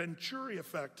that Venturi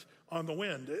effect on the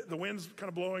wind. The wind's kind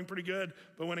of blowing pretty good,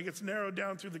 but when it gets narrowed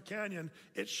down through the canyon,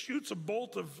 it shoots a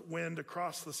bolt of wind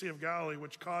across the Sea of Galilee,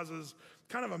 which causes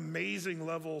kind of amazing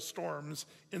level storms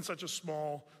in such a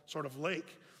small sort of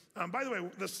lake. By the way,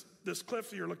 this cliff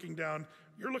that you're looking down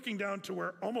to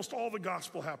where almost all the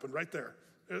gospel happened, right there.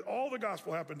 All the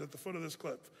gospel happened at the foot of this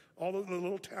cliff. All of the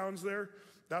little towns there,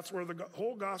 that's where the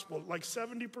whole gospel, like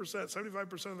 70%,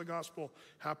 75% of the gospel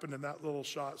happened in that little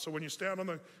shot. So when you stand on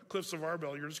the cliffs of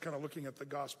Arbel, you're just kind of looking at the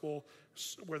gospel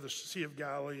where the Sea of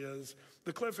Galilee is.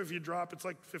 The cliff, if you drop, it's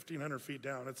like 1,500 feet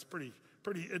down. It's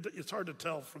it's hard to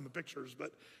tell from the pictures,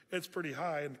 but it's pretty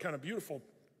high and kind of beautiful.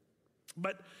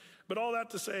 But all that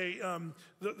to say,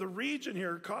 the region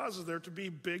here causes there to be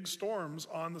big storms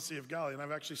on the Sea of Galilee. And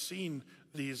I've actually seen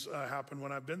these happen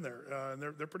when I've been there, and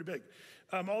they're pretty big.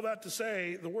 All that to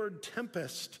say, the word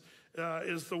tempest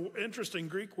is the interesting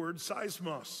Greek word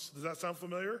seismos. Does that sound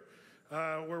familiar?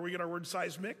 Where we get our word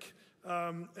seismic,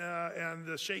 and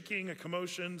the shaking, a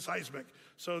commotion, seismic.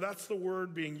 So that's the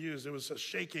word being used. It was a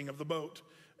shaking of the boat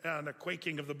and a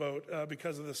quaking of the boat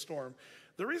because of this storm.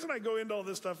 The reason I go into all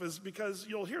this stuff is because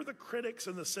you'll hear the critics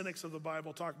and the cynics of the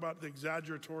Bible talk about the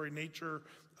exaggeratory nature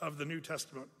of the New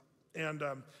Testament. And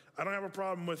I don't have a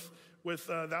problem with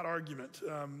that argument.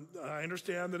 I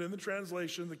understand that in the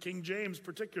translation, the King James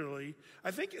particularly, I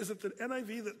think, is it the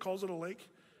NIV that calls it a lake?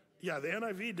 Yeah, the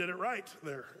NIV did it right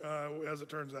there, as it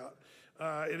turns out.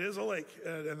 It is a lake,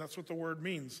 and that's what the word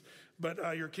means.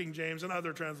 But your King James and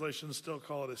other translations still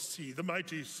call it a sea, the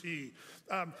mighty sea.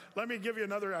 Let me give you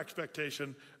another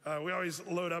expectation. We always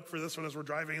load up for this one as we're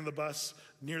driving in the bus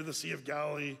near the Sea of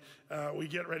Galilee. We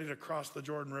get ready to cross the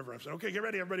Jordan River. I'm saying, okay, get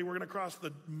ready, everybody. We're going to cross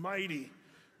the mighty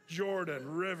Jordan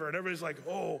River. And everybody's like,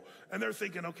 oh. And they're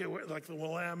thinking, okay, like the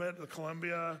Willamette, the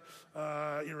Columbia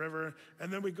River.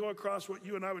 And then we go across what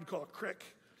you and I would call a creek.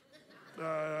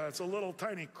 It's a little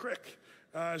tiny creek.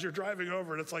 As you're driving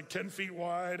over it, it's like 10 feet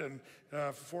wide and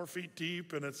 4 feet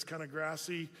deep, and it's kind of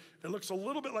grassy. It looks a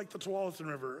little bit like the Tualatin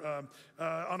River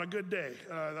on a good day.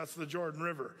 That's the Jordan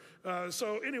River.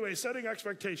 So anyway, setting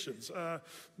expectations.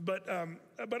 But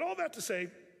all that to say,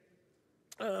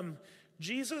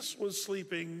 Jesus was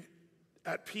sleeping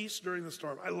at peace during the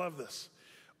storm. I love this.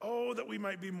 Oh, that we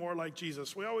might be more like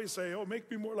Jesus. We always say, oh,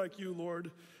 make me more like you, Lord.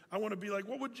 I want to be like,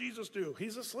 what would Jesus do?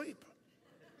 He's asleep.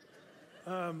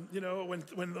 When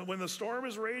the storm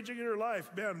is raging in your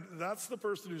life, man, that's the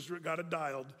person who's got it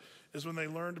dialed, is when they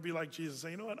learn to be like Jesus.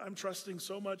 Say, you know what? I'm trusting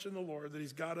so much in the Lord that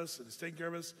he's got us and he's taking care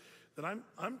of us that I'm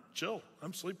chill.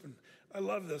 I'm sleeping. I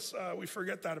love this. We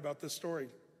forget that about this story.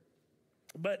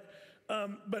 But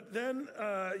then,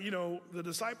 the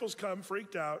disciples come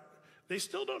freaked out. They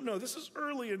still don't know. This is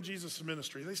early in Jesus'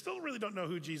 ministry. They still really don't know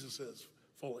who Jesus is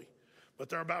fully. But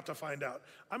they're about to find out.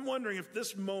 I'm wondering if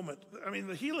this moment,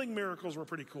 the healing miracles were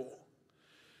pretty cool.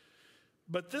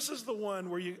 But this is the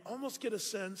one where you almost get a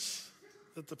sense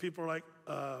that the people are like,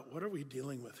 what are we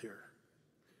dealing with here?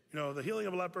 The healing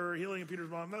of a leper, healing of Peter's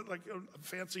mom, not like a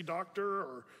fancy doctor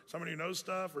or somebody who knows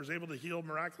stuff or is able to heal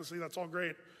miraculously. That's all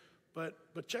great. But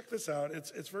check this out.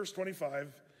 It's verse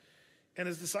 25. And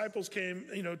his disciples came,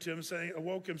 to him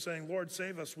awoke him saying, Lord,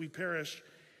 save us, we perish.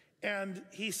 And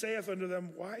he saith unto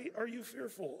them, why are you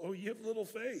fearful, O ye of little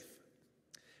faith?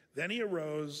 Then he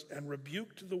arose and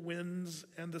rebuked the winds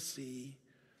and the sea,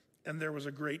 and there was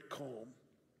a great calm.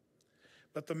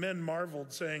 But the men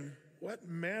marveled, saying, what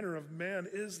manner of man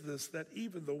is this that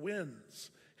even the winds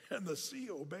and the sea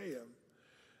obey him?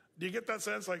 Do you get that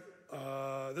sense? Like,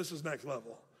 this is next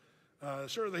level.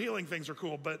 Sure, the healing things are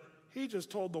cool, but he just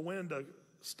told the wind to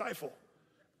stifle.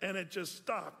 And it just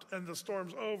stopped, and the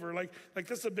storm's over. Like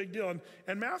that's a big deal.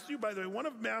 And Matthew, by the way, one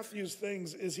of Matthew's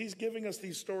things is he's giving us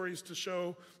these stories to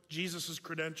show Jesus'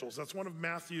 credentials. That's one of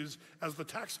Matthew's, as the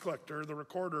tax collector, the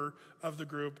recorder of the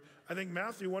group. I think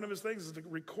Matthew, one of his things is to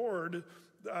record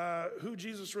who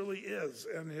Jesus really is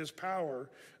and his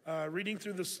power. Reading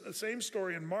through the same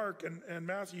story in Mark and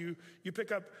Matthew, you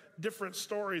pick up different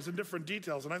stories and different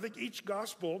details. And I think each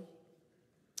gospel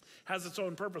has its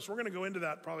own purpose. We're going to go into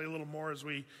that probably a little more as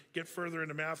we get further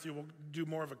into Matthew. We'll do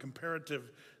more of a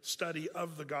comparative study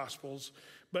of the Gospels.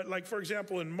 But like, for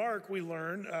example, in Mark, we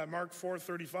learn, Mark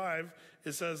 4:35,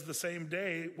 it says, the same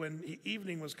day when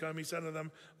evening was come, he said to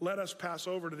them, let us pass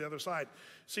over to the other side.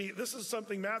 See, this is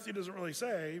something Matthew doesn't really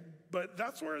say, but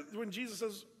that's where, when Jesus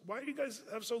says, why do you guys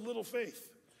have so little faith?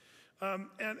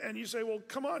 And you say, well,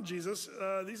 come on, Jesus.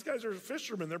 These guys are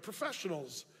fishermen. They're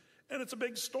professionals. And it's a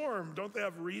big storm. Don't they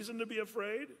have reason to be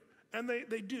afraid? And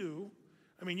they do.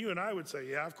 You and I would say,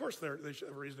 yeah, of course they should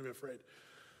have reason to be afraid.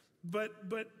 But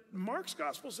Mark's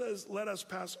gospel says, let us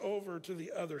pass over to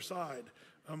the other side.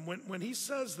 When he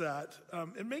says that,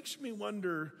 it makes me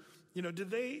wonder, did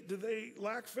they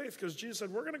lack faith? Because Jesus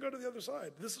said, we're going to go to the other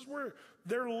side. This is where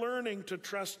they're learning to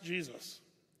trust Jesus.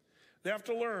 They have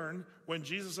to learn when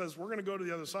Jesus says, we're going to go to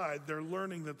the other side, they're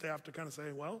learning that they have to kind of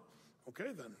say, well,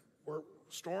 okay then,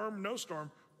 storm, no storm,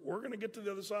 we're going to get to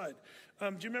the other side. Do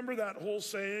you remember that whole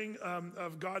saying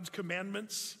of God's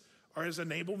commandments are his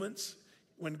enablements?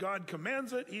 When God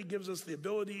commands it, he gives us the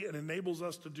ability and enables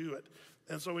us to do it.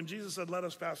 And so when Jesus said, let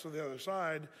us pass to the other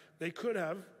side, they could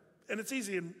have, and it's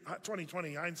easy in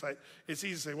 2020 hindsight, it's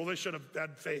easy to say, well, they should have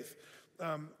had faith.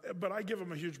 But I give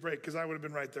them a huge break because I would have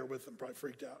been right there with them, probably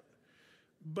freaked out.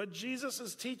 But Jesus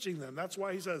is teaching them. That's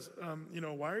why he says,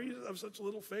 why are you of such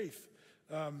little faith?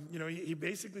 He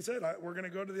basically said, we're going to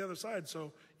go to the other side,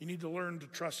 so you need to learn to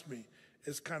trust me,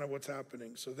 is kind of what's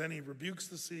happening. So then he rebukes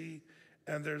the sea,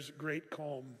 and there's great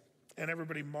calm, and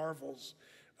everybody marvels.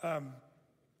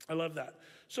 I love that.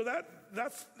 So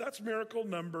that's miracle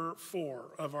number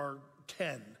 4 of our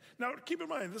 10. Now, keep in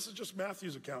mind, this is just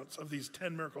Matthew's accounts of these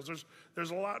 10 miracles.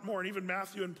 There's a lot more, and even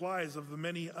Matthew implies of the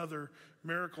many other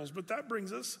miracles. But that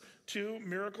brings us to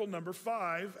miracle number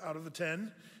 5 out of the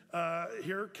 10,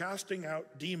 here, casting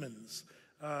out demons.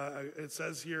 It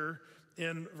says here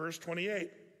in verse 28,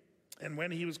 and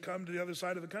when he was come to the other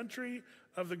side of the country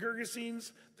of the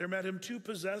Gergesenes, there met him 2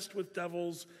 possessed with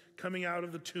devils coming out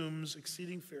of the tombs,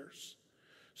 exceeding fierce,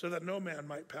 so that no man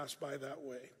might pass by that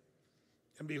way.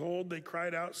 And behold, they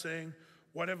cried out, saying,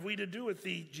 what have we to do with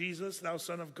thee, Jesus, thou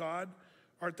Son of God?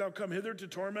 Art thou come hither to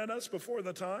torment us before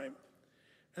the time?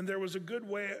 And there was a good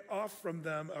way off from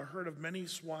them a herd of many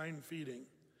swine feeding.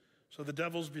 So the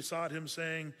devils besought him,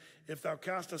 saying, if thou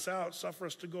cast us out, suffer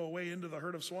us to go away into the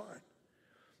herd of swine.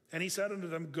 And he said unto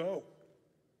them, go.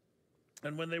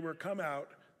 And when they were come out,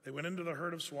 they went into the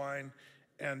herd of swine,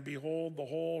 and behold, the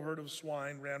whole herd of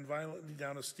swine ran violently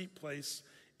down a steep place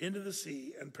into the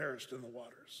sea and perished in the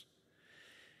waters.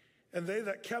 And they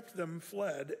that kept them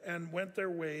fled and went their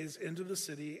ways into the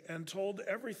city and told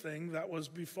everything that was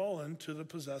befallen to the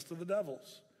possessed of the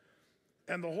devils.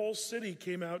 And the whole city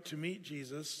came out to meet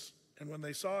Jesus, and when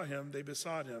they saw him, they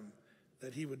besought him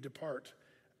that he would depart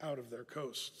out of their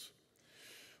coasts.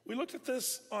 We looked at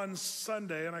this on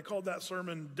Sunday, and I called that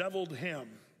sermon Deviled Ham.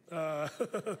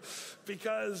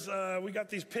 Because we got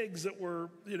these pigs that were,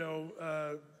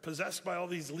 possessed by all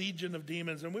these legion of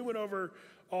demons, and we went over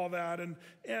all that. And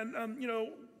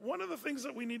one of the things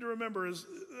that we need to remember is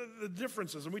the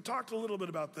differences, and we talked a little bit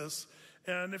about this.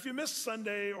 And if you missed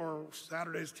Sunday or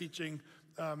Saturday's teaching,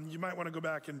 you might want to go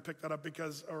back and pick that up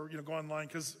or go online,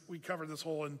 because we covered this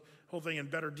whole thing in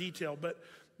better detail.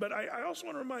 But I also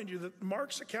want to remind you that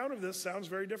Mark's account of this sounds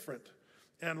very different.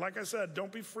 And like I said,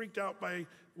 don't be freaked out by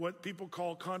what people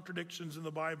call contradictions in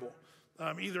the Bible.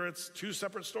 Either it's 2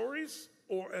 separate stories,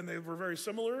 and they were very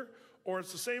similar, or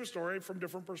it's the same story from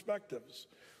different perspectives.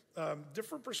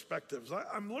 Different perspectives.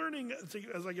 I'm learning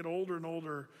as I get older and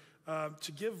older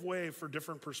to give way for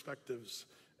different perspectives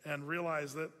and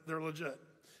realize that they're legit.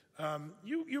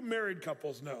 You married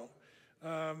couples know.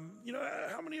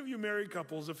 How many of you married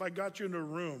couples, if I got you in a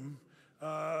room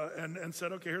and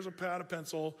said, okay, here's a pad, a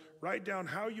pencil, write down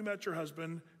how you met your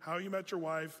husband, how you met your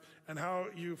wife, and how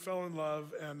you fell in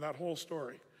love, and that whole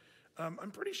story.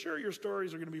 I'm pretty sure your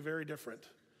stories are going to be very different.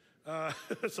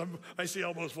 I see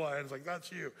elbows flying. It's like,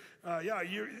 that's you.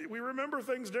 We remember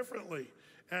things differently,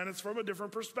 and it's from a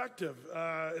different perspective.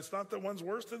 It's not that one's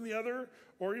worse than the other,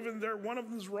 or even one of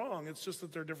them's wrong. It's just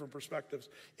that they're different perspectives.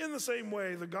 In the same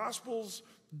way, the Gospels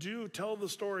do tell the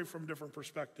story from different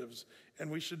perspectives,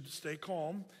 and we should stay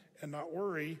calm and not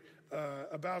worry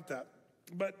about that.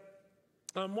 But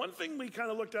one thing we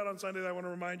kind of looked at on Sunday that I want to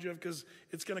remind you of, because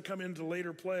it's going to come into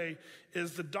later play,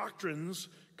 is the doctrines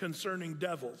concerning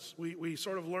devils. We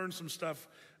sort of learned some stuff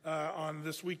on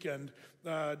this weekend.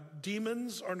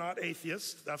 Demons are not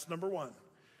atheists. That's number 1.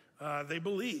 They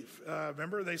believe.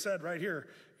 Remember, they said right here,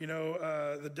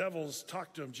 the devils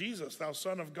talked to him, Jesus, thou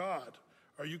Son of God,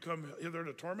 are you come hither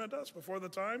to torment us before the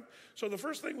time? So the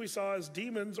first thing we saw is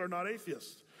demons are not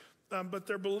atheists. But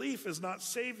their belief is not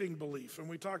saving belief. And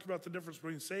we talked about the difference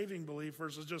between saving belief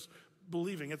versus just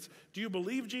believing. It's, do you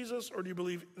believe Jesus, or do you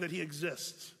believe that he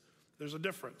exists? There's a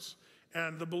difference.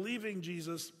 And the believing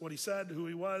Jesus, what he said, who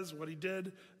he was, what he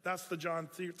did, that's the John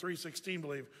 3:16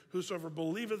 believe. Whosoever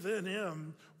believeth in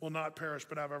him will not perish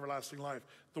but have everlasting life.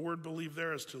 The word believe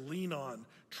there is to lean on,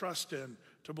 trust in,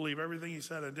 to believe everything he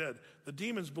said and did. The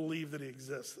demons believe that he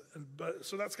exists.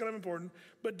 So that's kind of important.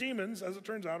 But demons, as it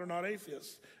turns out, are not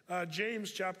atheists.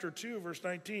 James chapter 2, verse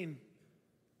 19,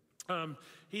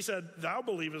 he said, thou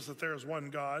believest that there is one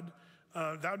God.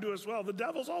 thou doest well. The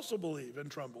devils also believe and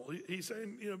tremble. He's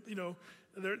saying,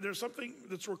 there's something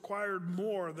that's required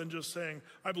more than just saying,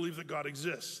 I believe that God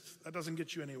exists. That doesn't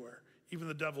get you anywhere. Even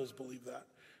the devils believe that.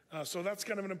 So that's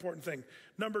kind of an important thing.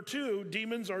 Number two,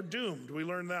 demons are doomed. We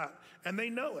learned that. And they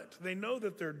know it. They know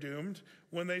that they're doomed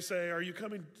when they say, are you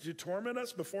coming to torment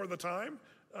us before the time?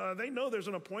 They know there's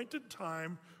an appointed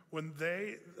time when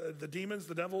the demons,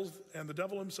 the devils, and the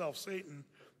devil himself, Satan,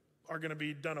 are going to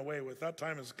be done away with. That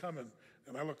time is coming,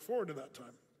 and I look forward to that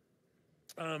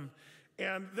time.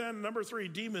 And then number three,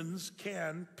 demons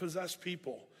can possess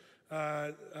people.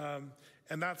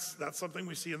 And that's something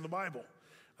we see in the Bible.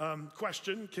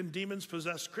 Question, can demons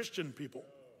possess Christian people?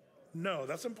 No,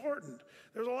 that's important.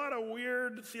 There's a lot of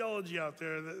weird theology out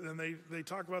there, and they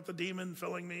talk about the demon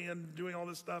filling me and doing all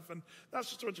this stuff, and that's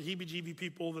just a bunch of heebie-jeebie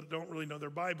people that don't really know their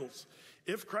Bibles.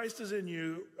 If Christ is in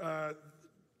you,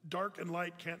 dark and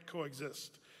light can't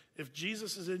coexist. If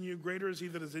Jesus is in you, greater is he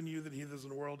that is in you than he that is in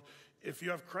the world. If you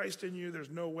have Christ in you, there's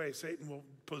no way Satan will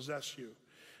possess you.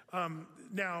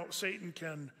 Now, Satan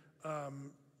can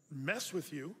mess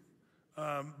with you,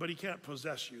 but he can't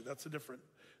possess you. That's a different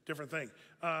thing.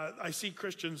 I see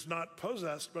Christians not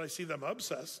possessed, but I see them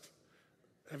obsessed.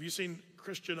 Have you seen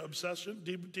Christian obsession,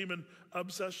 demon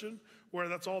obsession, where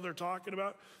that's all they're talking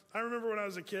about? I remember when I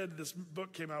was a kid, this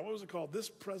book came out. What was it called? This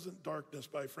Present Darkness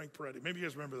by Frank Peretti. Maybe you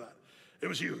guys remember that. It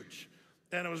was huge.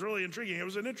 And it was really intriguing. It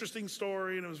was an interesting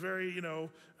story, and it was very,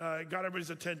 got everybody's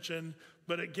attention,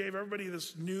 but it gave everybody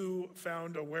this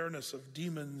newfound awareness of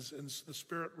demons in the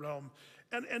spirit realm.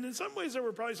 And in some ways, there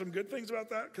were probably some good things about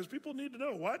that, because people need to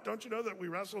know, what? Don't you know that we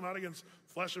wrestle not against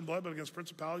flesh and blood, but against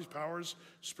principalities, powers,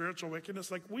 spiritual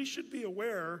wickedness? Like, we should be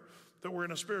aware that we're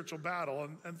in a spiritual battle.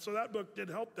 And so that book did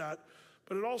help that,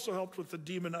 but it also helped with the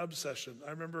demon obsession.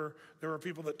 I remember there were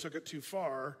people that took it too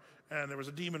far, and there was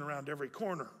a demon around every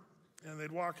corner. And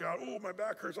they'd walk out, oh, my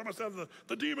back hurts. I must have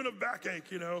the demon of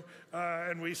backache,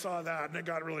 and we saw that, and it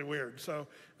got really weird. So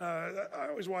I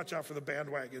always watch out for the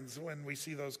bandwagons when we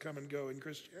see those come and go in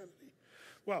Christianity.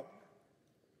 Well,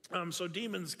 so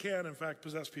demons can, in fact,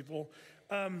 possess people.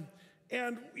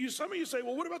 And some of you say,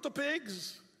 well, what about the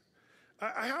pigs?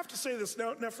 I have to say this.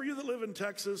 Now, for you that live in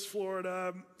Texas,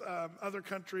 Florida, other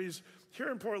countries,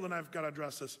 here in Portland, I've got to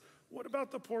address this. What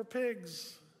about the poor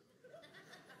pigs?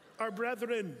 Our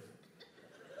brethren.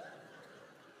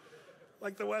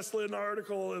 Like the Wesleyan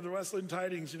article in the Wesleyan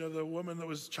Tidings, the woman that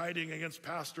was chiding against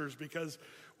pastors because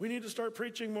we need to start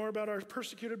preaching more about our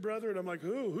persecuted brethren. I'm like,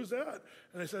 who's that?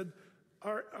 And they said,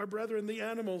 our brethren, the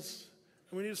animals.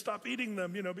 And we need to stop eating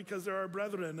them, because they're our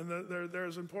brethren and they're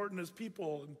as important as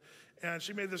people. And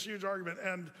she made this huge argument.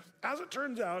 And as it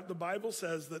turns out, the Bible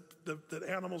says that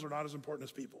animals are not as important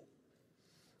as people.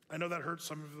 I know that hurts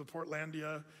some of the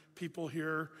Portlandia people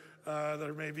here that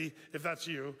are maybe, if that's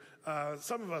you,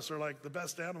 some of us are like, the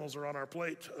best animals are on our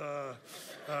plate.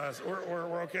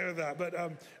 We're okay with that. But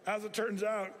as it turns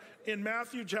out, in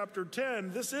Matthew chapter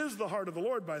 10, this is the heart of the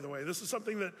Lord, by the way. This is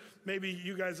something that maybe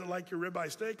you guys that like your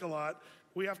ribeye steak a lot,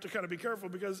 we have to kind of be careful,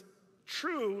 because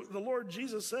true, the Lord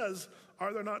Jesus says,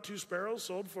 are there not 2 sparrows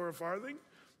sold for a farthing?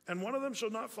 And one of them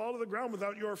shall not fall to the ground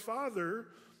without your Father.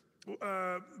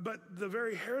 But the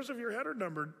very hairs of your head are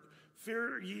numbered.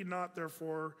 Fear ye not,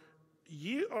 therefore,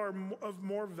 ye are of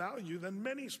more value than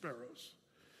many sparrows.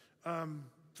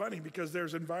 Funny, because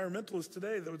there's environmentalists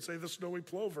today that would say the snowy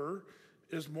plover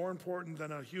is more important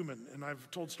than a human. And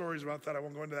I've told stories about that. I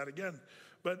won't go into that again.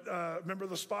 But remember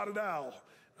the spotted owl,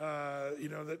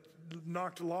 that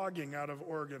knocked logging out of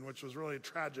Oregon, which was really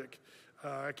tragic.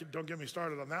 Don't get me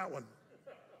started on that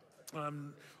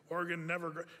one. Oregon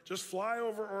never, just fly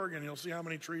over Oregon, you'll see how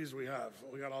many trees we have.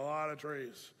 We got a lot of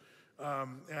trees.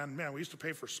 And man, we used to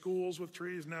pay for schools with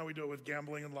trees. Now we do it with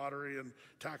gambling and lottery and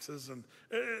taxes. And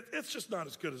it's just not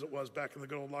as good as it was back in the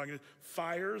good old long days.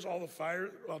 Fires, all the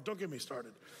fires. Well, don't get me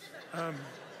started.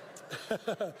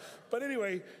 But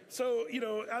anyway, so,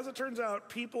 as it turns out,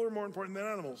 people are more important than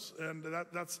animals. And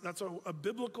that's a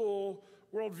biblical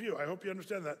worldview. I hope you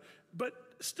understand that. But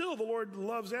still, the Lord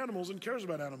loves animals and cares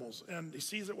about animals. And he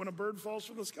sees it when a bird falls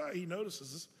from the sky. He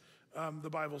notices, the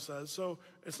Bible says. So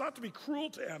it's not to be cruel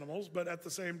to animals, but at the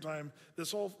same time,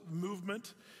 this whole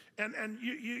movement. And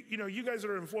you guys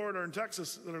that are in Florida or in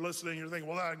Texas that are listening, you're thinking,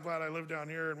 well, I'm glad I live down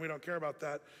here and we don't care about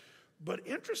that. But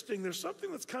interesting, there's something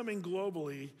that's coming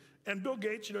globally. And Bill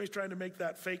Gates, he's trying to make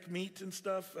that fake meat and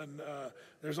stuff. And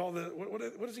there's all the, what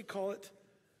does he call it?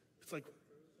 It's like,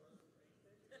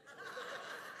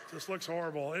 this looks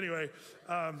horrible. Anyway,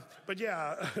 but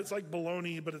yeah, it's like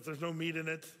bologna, but there's no meat in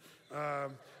it.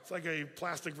 It's like a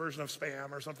plastic version of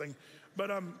Spam or something. But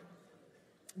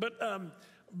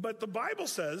the Bible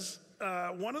says,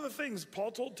 one of the things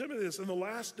Paul told Timothy is in the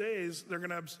last days, they're going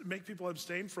to make people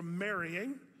abstain from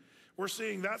marrying. We're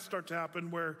seeing that start to happen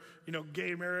where,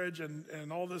 gay marriage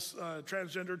and all this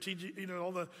transgender, TG,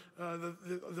 all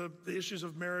the issues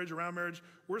of marriage, around marriage.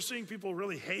 We're seeing people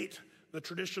really hate the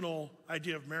traditional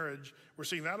idea of marriage. We're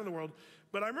seeing that in the world.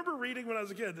 But I remember reading when I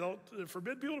was a kid, they'll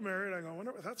forbid people to marry, and I go, I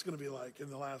wonder what that's going to be like in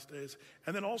the last days.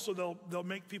 And then also they'll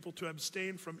make people to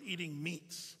abstain from eating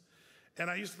meats. And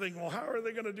I used to think, well, how are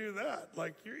they going to do that?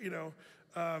 Like,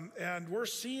 and we're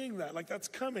seeing that, like that's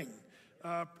coming.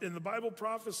 In the Bible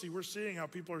prophecy, we're seeing how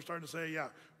people are starting to say, yeah,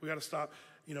 we got to stop,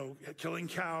 killing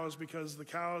cows because the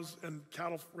cows and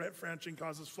cattle ranching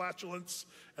causes flatulence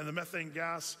and the methane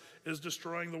gas is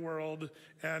destroying the world.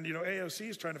 And, AOC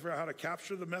is trying to figure out how to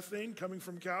capture the methane coming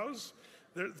from cows.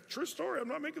 True story, I'm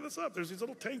not making this up. There's these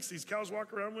little tanks these cows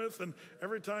walk around with, and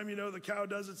every time, the cow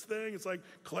does its thing, it's like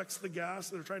collects the gas.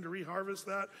 They're trying to reharvest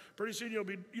that. Pretty soon you'll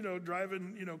be,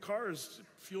 driving, cars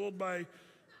fueled by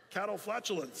cattle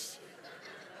flatulence.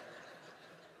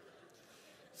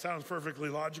 Sounds perfectly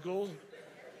logical.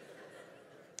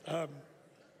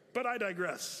 But I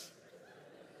digress.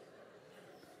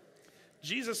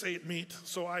 Jesus ate meat,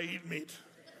 so I eat meat.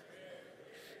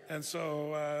 And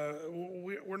so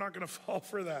we're not going to fall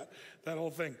for that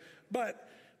whole thing. But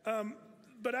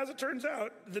as it turns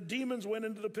out, the demons went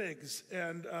into the pigs.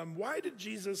 And why did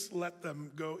Jesus let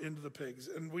them go into the pigs?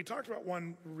 And we talked about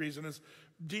one reason is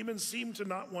demons seem to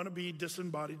not want to be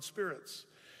disembodied spirits.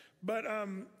 But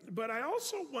I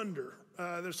also wonder,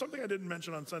 there's something I didn't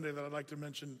mention on Sunday that I'd like to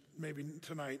mention maybe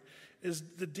tonight, is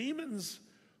the demons,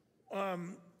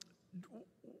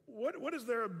 what is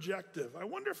their objective? I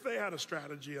wonder if they had a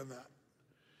strategy on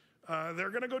that. They're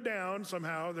going to go down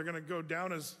somehow. They're going to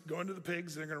go into the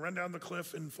pigs. They're going to run down the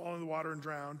cliff and fall in the water and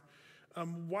drown.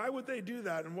 Why would they do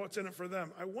that, and what's in it for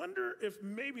them? I wonder if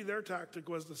maybe their tactic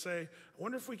was to say, I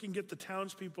wonder if we can get the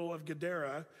townspeople of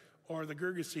Gadara or the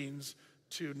Gergesenes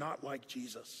to not like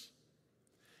Jesus.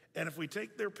 And if we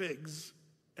take their pigs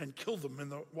and kill them in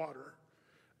the water,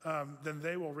 then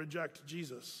they will reject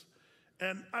Jesus.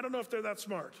 And I don't know if they're that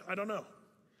smart. I don't know.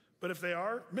 But if they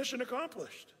are, mission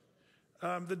accomplished.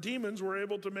 The demons were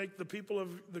able to make the people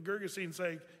of the Gergesenes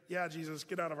say, yeah, Jesus,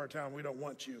 get out of our town. We don't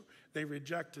want you. They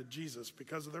rejected Jesus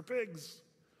because of their pigs.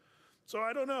 So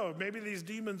I don't know. Maybe these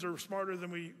demons are smarter than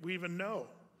we even know.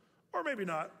 Or maybe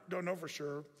not. Don't know for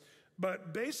sure.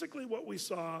 But basically what we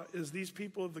saw is these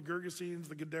people of the Gergesenes,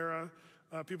 the Gadara,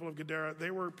 people of Gadara, they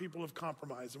were people of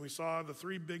compromise. And we saw the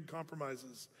three big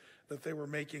compromises that they were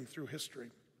making through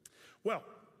history. Well,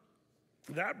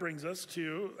 that brings us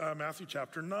to Matthew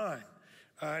chapter 9.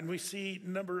 And we see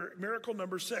miracle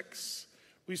number 6.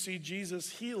 We see Jesus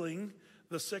healing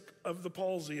the sick of the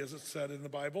palsy, as it's said in the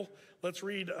Bible. Let's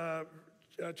read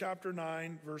chapter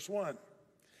 9, verse 1.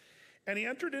 And he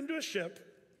entered into a ship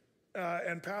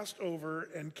and passed over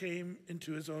and came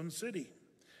into his own city.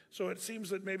 So it seems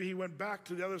that maybe he went back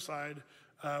to the other side,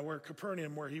 where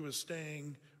Capernaum, where he was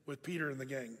staying with Peter and the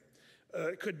gang.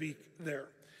 It could be there.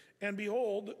 And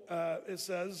behold, it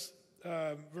says,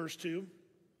 verse 2,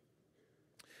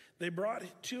 they brought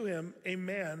to him a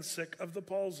man sick of the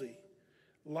palsy,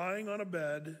 lying on a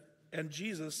bed, and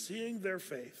Jesus, seeing their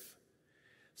faith,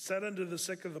 said unto the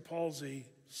sick of the palsy,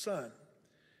 Son,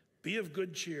 be of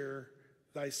good cheer,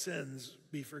 thy sins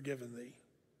be forgiven thee.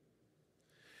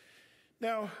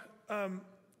 Now,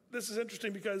 this is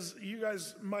interesting because you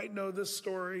guys might know this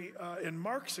story in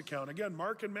Mark's account. Again,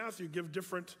 Mark and Matthew give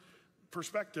different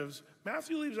perspectives.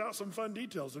 Matthew leaves out some fun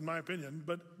details, in my opinion,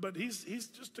 but he's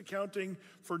just accounting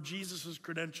for Jesus's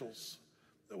credentials,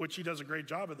 which he does a great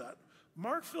job of that.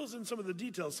 Mark fills in some of the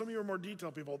details. Some of you are more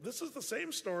detailed people. This is the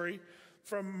same story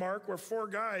from Mark where 4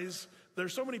 guys,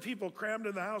 there's so many people crammed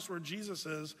in the house where Jesus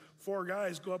is, 4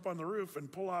 guys go up on the roof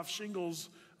and pull off shingles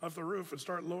of the roof and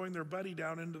start lowering their buddy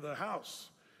down into the house.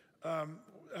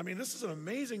 This is an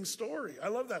amazing story. I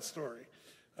love that story.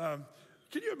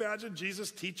 Can you imagine Jesus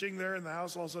teaching there in the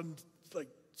house, all of a sudden, like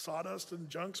sawdust and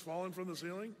junk's falling from the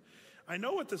ceiling? I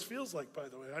know what this feels like, by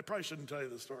the way. I probably shouldn't tell you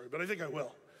this story, but I think I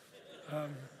will.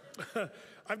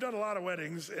 I've done a lot of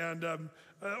weddings, and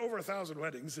over 1,000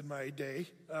 weddings in my day.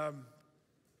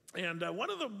 And one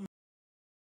of the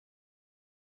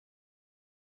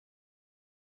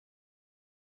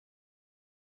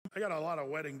I got a lot of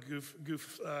wedding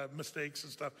goof mistakes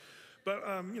and stuff. But,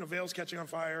 veils catching on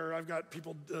fire. I've got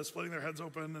people splitting their heads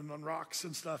open and on rocks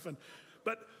and stuff.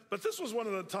 but this was one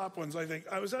of the top ones, I think.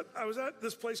 I was at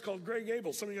this place called Grey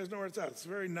Gables. Some of you guys know where it's at. It's a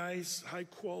very nice, high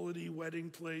quality wedding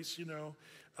place,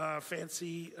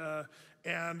 fancy.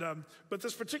 But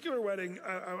this particular wedding,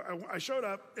 I showed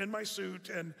up in my suit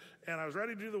and I was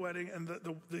ready to do the wedding. And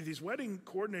these wedding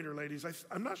coordinator ladies,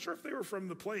 I'm not sure if they were from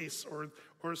the place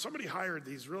or somebody hired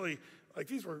these really, like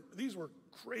these were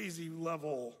crazy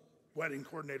level wedding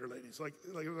coordinator ladies, like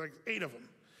 8 of them.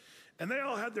 And they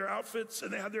all had their outfits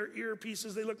and they had their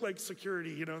earpieces. They looked like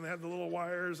security, and they had the little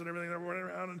wires and everything that were running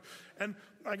around. And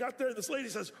I got there, this lady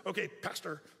says, okay,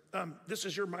 Pastor, this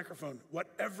is your microphone.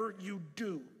 Whatever you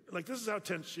do, like this is how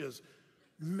tense she is,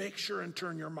 make sure and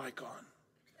turn your mic on.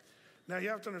 Now you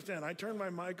have to understand, I turn my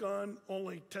mic on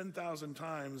only 10,000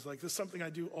 times. Like this is something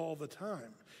I do all the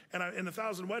time. And in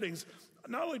 1,000 weddings,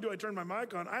 not only do I turn my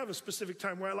mic on, I have a specific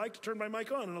time where I like to turn my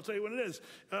mic on, and I'll tell you when it is.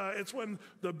 It's when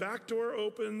the back door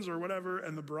opens or whatever,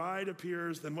 and the bride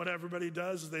appears. Then what everybody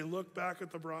does is they look back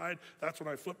at the bride. That's when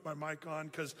I flip my mic on,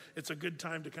 because it's a good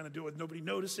time to kind of do it with nobody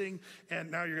noticing.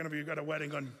 And now you've got a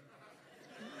wedding on.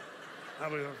 I'll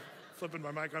be flipping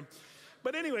my mic on.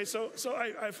 But anyway, so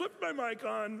I flipped my mic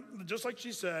on, just like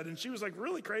she said, and she was like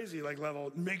really crazy, like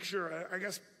level, make sure, I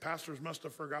guess pastors must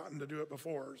have forgotten to do it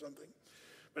before or something.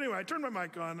 But anyway, I turned my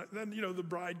mic on, then, the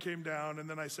bride came down, and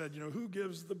then I said, who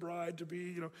gives the bride to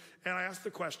be, and I asked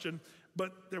the question,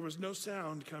 but there was no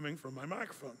sound coming from my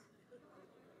microphone.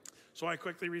 So I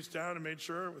quickly reached down and made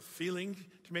sure, with feeling,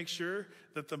 to make sure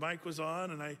that the mic was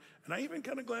on, and I even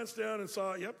kind of glanced down and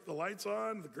saw, yep, the light's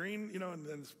on, the green, and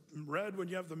then it's red when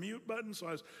you have the mute button, so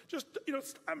I was just,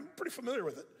 I'm pretty familiar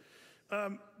with it.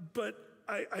 But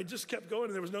I just kept going,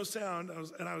 and there was no sound,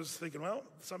 I was thinking, well,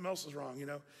 something else is wrong,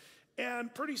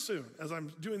 And pretty soon, as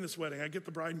I'm doing this wedding, I get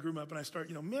the bride and groom up, and I start,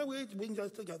 marriage brings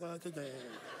us together today.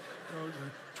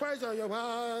 Treasure your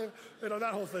wife,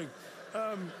 that whole thing.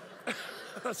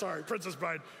 Sorry, Princess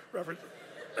Bride reference.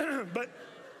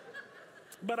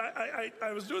 but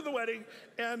I was doing the wedding,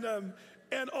 and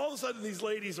all of a sudden these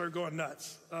ladies are going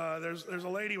nuts. There's a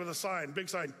lady with a sign, big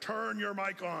sign, turn your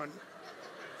mic on.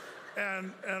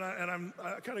 And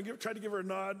I kind of tried to give her a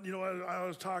nod. I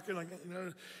was talking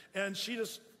and she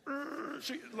just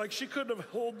she couldn't have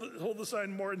hold the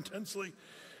sign more intensely.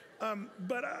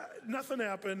 But nothing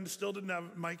happened. Still didn't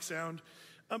have mic sound.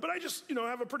 But I just,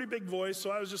 have a pretty big voice, so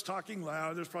I was just talking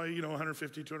loud. There's probably,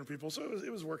 150, 200 people, so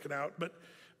it was working out. But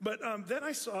then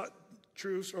I saw,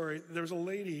 true story, there was a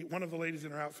lady, one of the ladies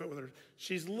in her outfit with her.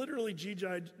 She's literally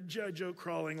G.I. Joe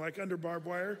crawling, like under barbed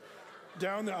wire,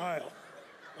 down the aisle.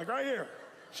 Like right here.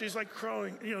 She's like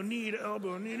crawling, knee to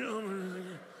elbow, knee to elbow.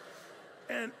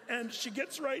 And she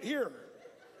gets right here.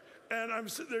 And I'm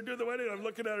sitting there doing the wedding, and I'm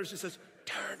looking at her, she says,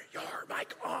 turn your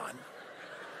mic on.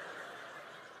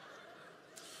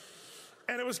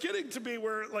 And it was getting to be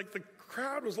where, like, the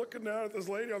crowd was looking down at this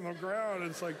lady on the ground.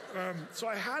 And it's like, so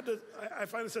I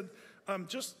finally said,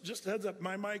 just heads up,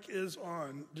 my mic is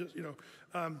on. Just,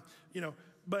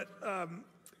 but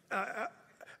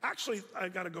actually, I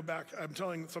got to go back. I'm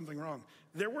telling something wrong.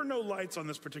 There were no lights on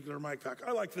this particular mic pack.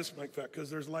 I like this mic pack because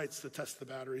there's lights to test the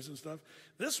batteries and stuff.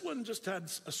 This one just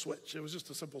had a switch. It was just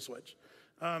a simple switch.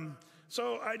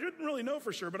 So I didn't really know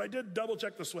for sure, but I did double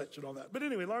check the switch and all that. But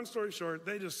anyway, long story short,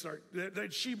 they just start,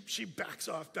 she backs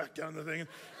off back down the thing. And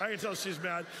I can tell she's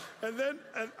mad. And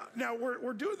now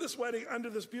we're doing this wedding under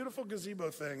this beautiful gazebo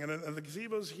thing. And the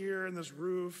gazebo's here and this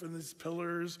roof and these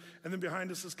pillars. And then behind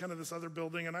us is kind of this other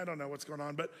building. And I don't know what's going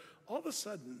on. But all of a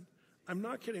sudden, I'm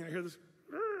not kidding, I hear this.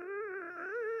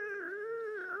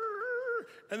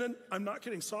 And then, I'm not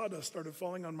kidding, sawdust started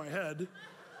falling on my head.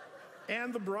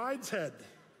 And the bride's head.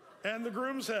 And the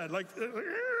groom's head,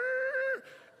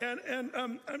 and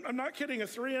I'm not kidding, a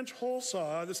 3-inch hole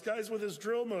saw. This guy's with his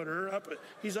drill motor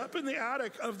he's up in the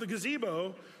attic of the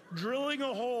gazebo, drilling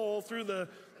a hole through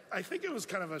I think it was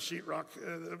kind of a sheetrock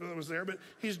that was there, but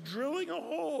he's drilling a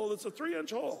hole that's a 3-inch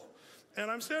hole.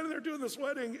 And I'm standing there doing this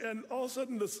wedding, and all of a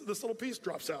sudden this little piece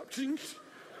drops out.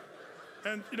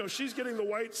 And, she's getting the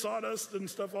white sawdust and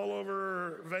stuff all over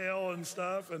her veil and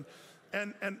stuff, and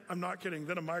I'm not kidding,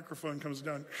 then a microphone comes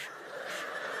down.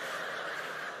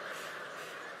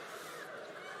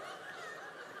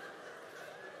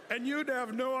 And you'd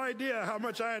have no idea how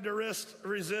much I had to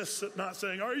resist not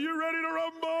saying, are you ready to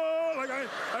rumble? Like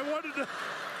I wanted to,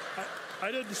 I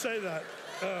didn't say that.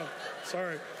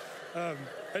 Sorry. I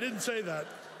didn't say that.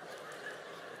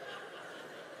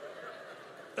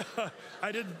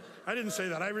 I didn't say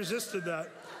that. I resisted that.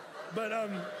 But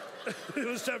it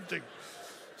was tempting.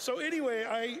 So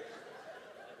anyway,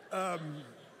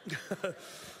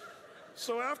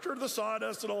 So after the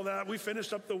sawdust and all that, we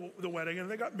finished up the wedding, and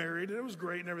they got married, and it was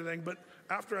great and everything. But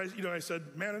after I said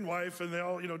man and wife, and they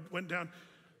all, went down,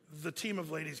 the team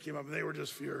of ladies came up, and they were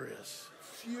just furious.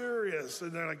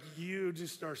 And they're like, you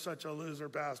just are such a loser,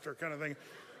 pastor, kind of thing.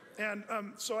 And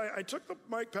so I took the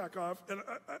mic pack off, and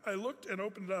I looked and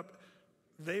opened it up.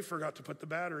 They forgot to put the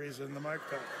batteries in the mic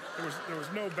pack. There was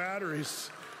no batteries,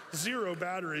 0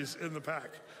 batteries in the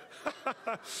pack.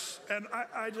 And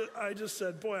I just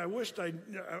said, boy, I wished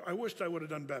I would have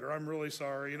done better. I'm really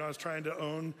sorry. I was trying to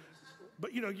own,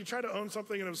 but you try to own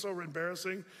something, and it was so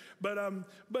embarrassing. But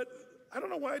I don't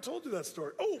know why I told you that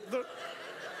story. Oh, the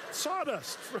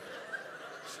sawdust.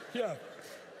 Yeah.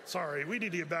 Sorry, we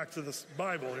need to get back to this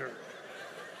Bible here.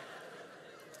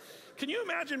 Can you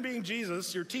imagine being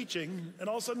Jesus, you're teaching, and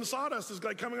all of a sudden sawdust is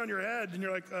like coming on your head, and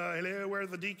you're like, hello, where are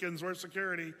the deacons, where's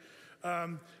security?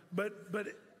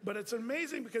 But it's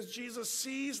amazing because Jesus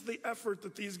sees the effort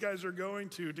that these guys are going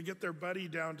to get their buddy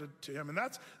down to him. And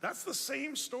that's the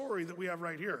same story that we have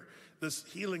right here, this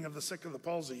healing of the sick of the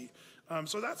palsy.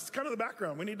 So that's kind of the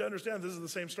background. We need to understand this is the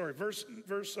same story. Verse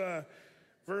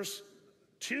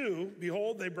 2,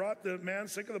 behold, they brought the man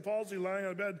sick of the palsy lying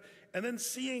on the bed, and then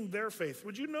seeing their faith.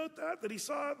 Would you note that he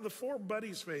saw the 4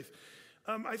 buddies' faith?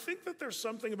 I think that there's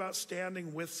something about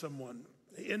standing with someone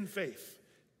in faith,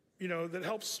 that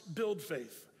helps build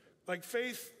faith. Like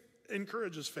faith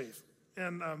encourages faith.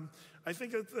 And I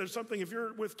think that there's something, if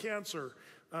you're with cancer,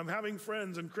 having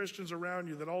friends and Christians around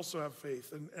you that also have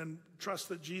faith and trust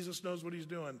that Jesus knows what he's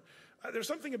doing. There's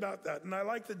something about that. And I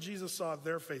like that Jesus saw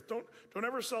their faith. Don't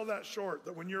ever sell that short,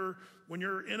 that when you're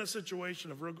in a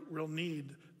situation of real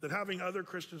need, that having other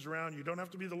Christians around you, don't have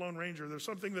to be the Lone Ranger. There's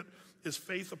something that is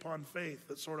faith upon faith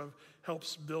that sort of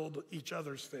helps build each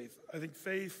other's faith. I think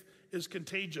faith is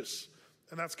contagious,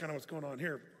 and that's kind of what's going on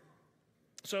here.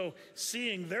 So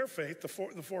seeing their faith, the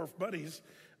four buddies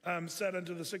said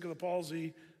unto the sick of the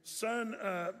palsy, Son,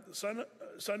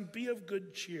 be of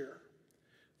good cheer.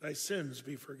 Thy sins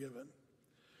be forgiven.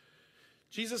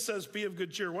 Jesus says, be of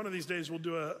good cheer. One of these days we'll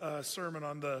do a sermon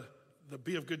on the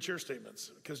be of good cheer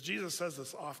statements, because Jesus says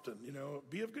this often,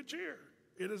 be of good cheer.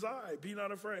 It is I, be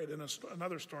not afraid. In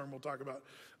another storm we'll talk about.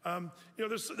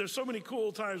 There's so many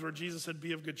cool times where Jesus said,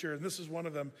 be of good cheer, and this is one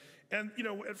of them. And,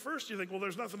 at first you think, well,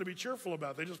 there's nothing to be cheerful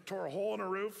about. They just tore a hole in a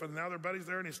roof, and now their buddy's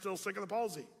there, and he's still sick of the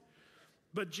palsy.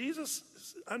 But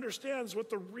Jesus understands what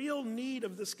the real need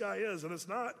of this guy is, and it's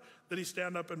not that he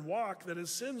stand up and walk, that his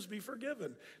sins be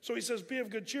forgiven. So he says, be of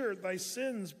good cheer, thy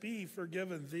sins be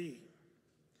forgiven thee.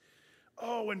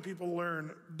 Oh, when people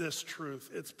learn this truth,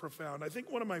 it's profound. I think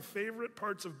one of my favorite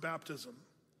parts of baptism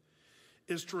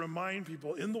is to remind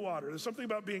people in the water. There's something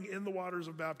about being in the waters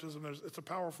of baptism. It's a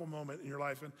powerful moment in your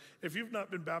life. And if you've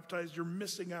not been baptized, you're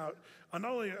missing out on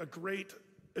not only a great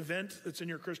event that's in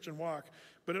your Christian walk,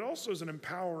 but it also is an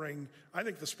empowering. I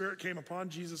think the Spirit came upon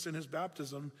Jesus in his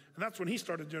baptism, and that's when he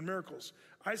started doing miracles.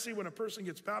 I see when a person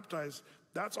gets baptized,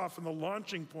 that's often the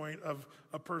launching point of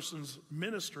a person's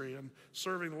ministry and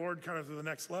serving the Lord kind of to the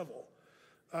next level.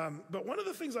 But one of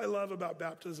the things I love about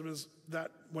baptism is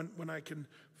that when I can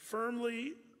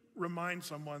firmly remind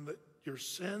someone that your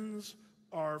sins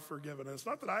are forgiven. And it's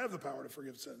not that I have the power to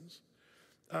forgive sins,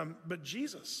 but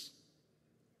Jesus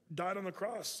died on the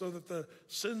cross so that the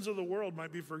sins of the world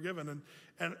might be forgiven.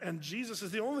 And Jesus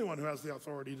is the only one who has the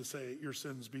authority to say your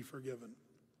sins be forgiven.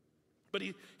 But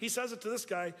he says it to this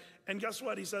guy, and guess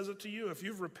what? He says it to you. If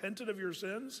you've repented of your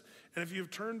sins, and if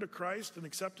you've turned to Christ and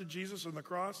accepted Jesus on the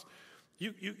cross,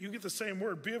 you get the same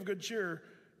word, be of good cheer,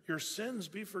 your sins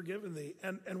be forgiven thee.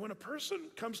 And when a person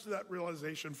comes to that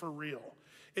realization for real,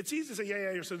 it's easy to say,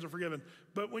 yeah, your sins are forgiven.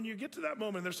 But when you get to that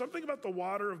moment, there's something about the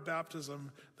water of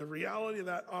baptism, the reality of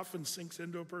that often sinks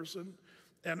into a person.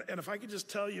 And if I could just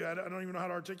tell you, I don't even know how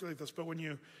to articulate this, but when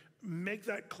you make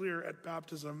that clear at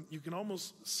baptism, you can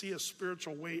almost see a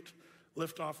spiritual weight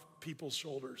lift off people's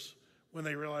shoulders when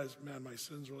they realize, man, my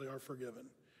sins really are forgiven.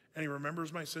 And he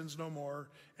remembers my sins no more,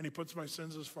 and he puts my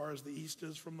sins as far as the east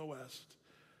is from the west.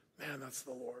 Man, that's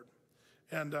the Lord.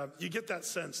 And you get that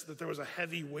sense that there was a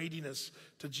heavy weightiness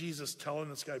to Jesus telling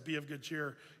this guy, be of good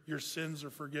cheer, your sins are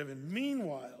forgiven.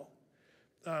 Meanwhile,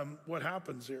 what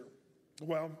happens here?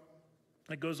 Well,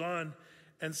 it goes on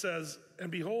and says,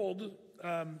 and behold,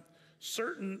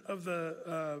 certain of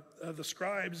the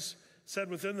scribes said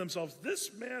within themselves,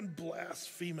 this man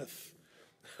blasphemeth.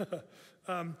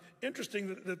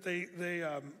 Interesting that they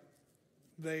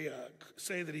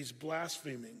say that he's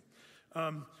blaspheming.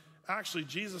 Actually,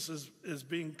 Jesus is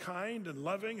being kind and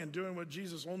loving and doing what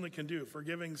Jesus only can do,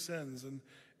 forgiving sins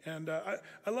And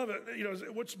I love it. You know,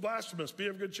 what's blasphemous? Be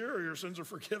of good cheer, or your sins are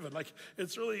forgiven. Like,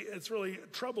 it's really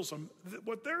troublesome.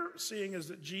 What they're seeing is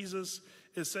that Jesus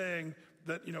is saying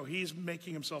that, you know, he's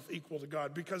making himself equal to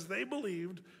God, because they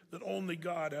believed that only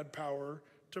God had power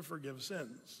to forgive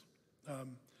sins.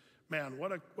 Man,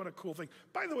 what a cool thing.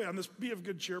 By the way, on this be of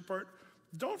good cheer part,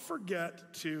 don't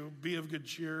forget to be of good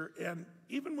cheer. And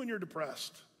even when you're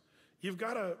depressed, you've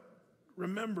got to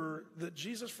remember that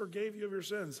Jesus forgave you of your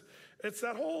sins. It's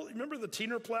that whole, remember the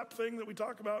Tienerplep thing that we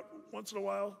talk about once in a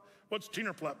while? What's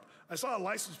Tienerplep? I saw a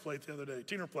license plate the other day,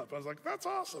 Tienerplep. I was like, that's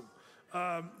awesome.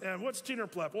 And what's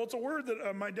Tienerplep? Well, it's a word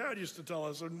that my dad used to tell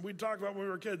us, and we'd talk about when we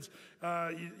were kids.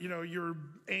 You know, you're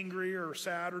angry or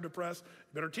sad or depressed,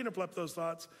 you better Tienerplep those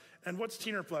thoughts. And what's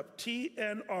Tienerplep?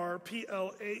 T-N-R-P-L-A-E-P.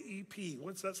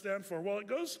 What's that stand for? Well, it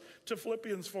goes to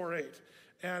Philippians 4:8.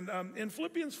 And in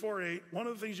Philippians 4:8, one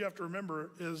of the things you have to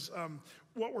remember is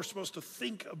what we're supposed to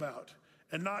think about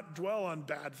and not dwell on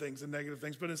bad things and negative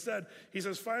things. But instead, he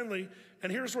says, finally,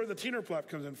 and here's where the Tienerplep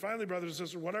comes in. Finally, brothers and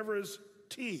sisters, whatever is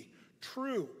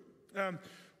true,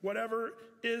 whatever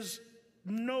is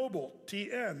noble,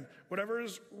 T-N, whatever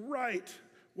is right,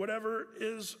 whatever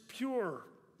is pure,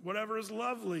 whatever is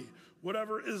lovely,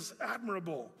 whatever is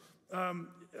admirable,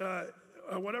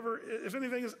 whatever, if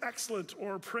anything is excellent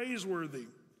or praiseworthy,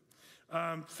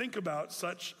 think about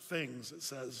such things, it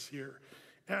says here.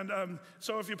 And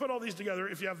so if you put all these together,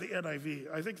 if you have the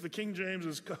NIV, I think the King James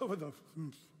is go with the,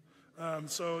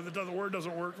 so the word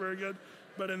doesn't work very good.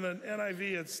 But in the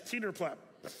NIV, it's Tienerplep.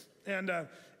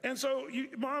 And so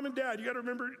mom and dad, you got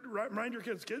to remind your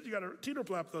kids, you got to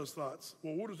Tienerplep those thoughts.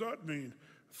 Well, what does that mean?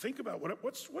 Think about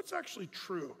what's actually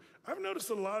true. I've noticed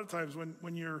that a lot of times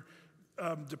when you're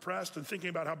depressed and thinking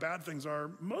about how bad things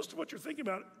are, most of what you're thinking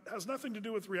about has nothing to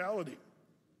do with reality.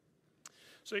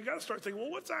 So you got to start thinking, well,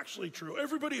 what's actually true?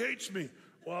 Everybody hates me.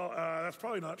 Well, that's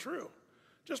probably not true.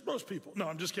 Just most people. No,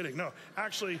 I'm just kidding. No,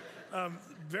 actually,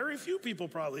 very few people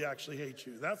probably actually hate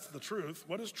you. That's the truth.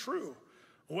 What is true?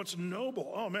 What's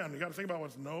noble? Oh man, you got to think about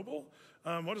what's noble.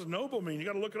 What does noble mean? You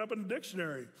got to look it up in the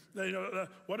dictionary. You know,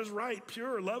 what is right,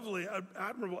 pure, lovely,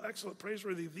 admirable, excellent,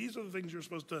 praiseworthy? These are the things you're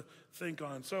supposed to think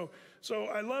on. So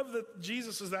I love that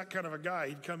Jesus is that kind of a guy.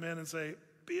 He'd come in and say,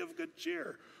 be of good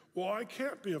cheer. Well, I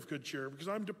can't be of good cheer because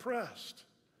I'm depressed.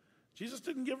 Jesus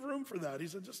didn't give room for that. He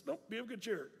said, just don't be of good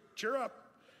cheer. Cheer up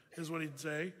is what he'd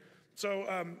say.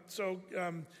 So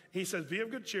he says, be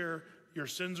of good cheer. Your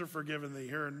sins are forgiven thee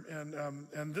here.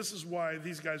 And this is why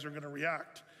these guys are going to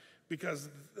react, because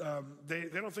they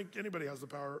don't think anybody has the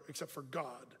power except for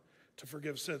God to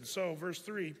forgive sins. So verse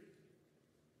 3,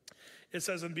 it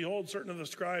says, and behold, certain of the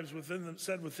scribes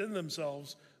said within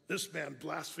themselves, this man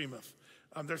blasphemeth.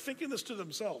 They're thinking this to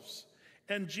themselves.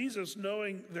 And Jesus,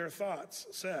 knowing their thoughts,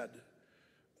 said,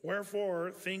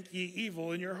 wherefore think ye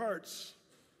evil in your hearts?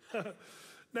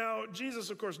 Now, Jesus,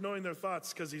 of course, knowing their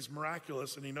thoughts because he's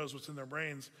miraculous and he knows what's in their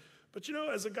brains. But you know,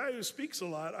 as a guy who speaks a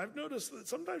lot, I've noticed that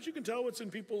sometimes you can tell what's in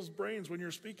people's brains when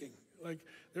you're speaking. Like,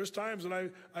 there's times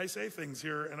that I say things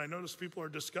here and I notice people are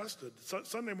disgusted.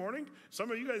 Sunday morning,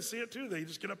 some of you guys see it too. They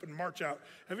just get up and march out.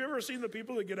 Have you ever seen the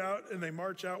people that get out and they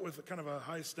march out with kind of a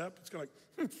high step? It's kind of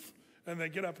like, and they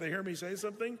get up, they hear me say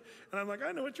something, and I'm like,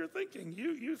 I know what you're thinking.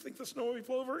 You think the snowy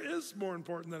plover is more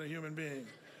important than a human being.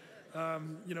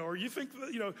 You know, or you think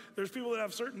that, you know, there's people that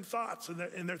have certain thoughts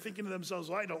and they're thinking to themselves,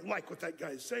 well, I don't like what that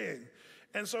guy's saying.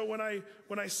 And so when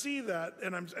I see that,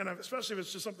 and especially if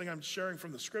it's just something I'm sharing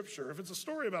from the scripture, if it's a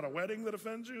story about a wedding that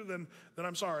offends you, then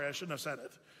I'm sorry, I shouldn't have said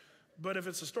it. But if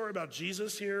it's a story about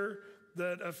Jesus here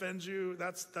that offends you,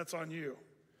 that's on you.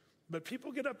 But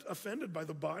people get offended by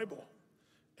the Bible.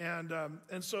 And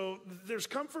so there's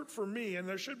comfort for me, and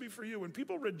there should be for you. When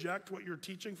people reject what you're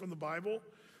teaching from the Bible,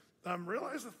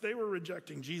 realize that they were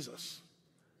rejecting Jesus.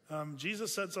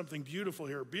 Jesus said something beautiful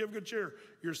here. Be of good cheer.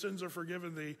 Your sins are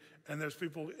forgiven thee. And there's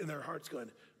people in their hearts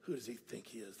going, who does he think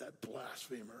he is, that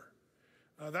blasphemer?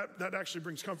 That actually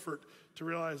brings comfort to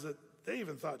realize that they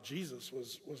even thought Jesus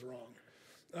was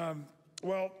wrong.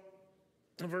 Well,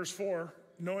 in verse 4,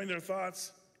 knowing their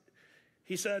thoughts,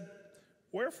 he said,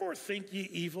 wherefore think ye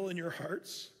evil in your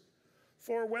hearts?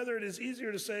 For whether it is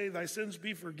easier to say, thy sins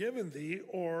be forgiven thee,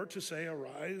 or to say,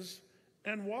 arise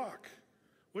and walk.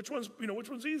 Which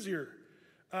one's easier?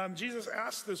 Jesus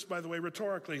asked this, by the way,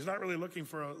 rhetorically. He's not really looking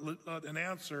for an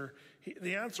answer.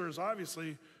 The answer is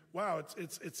obviously, wow,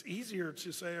 it's easier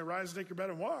to say, arise, take your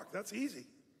bed and walk. That's easy.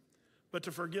 But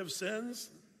to forgive sins,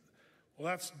 well,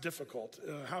 that's difficult.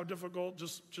 How difficult?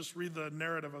 Just read the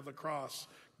narrative of the cross.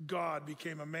 God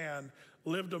became a man,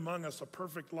 lived among us a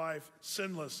perfect life,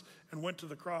 sinless, and went to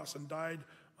the cross and died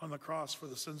on the cross for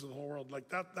the sins of the whole world. Like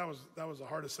that was the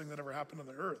hardest thing that ever happened on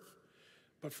the earth.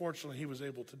 But fortunately, he was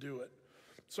able to do it.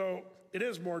 So it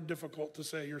is more difficult to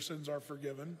say your sins are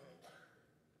forgiven.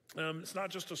 It's not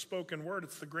just a spoken word,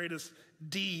 it's the greatest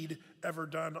deed ever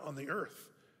done on the earth.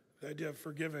 The idea of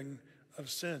forgiving of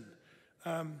sin.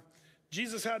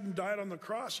 Jesus hadn't died on the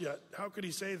cross yet. How could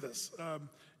he say this?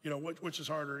 Which is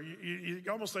harder? You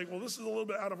almost think, well, this is a little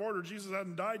bit out of order. Jesus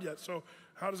hadn't died yet, so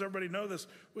how does everybody know this?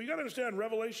 Well, you got to understand,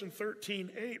 Revelation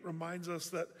 13:8 reminds us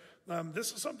that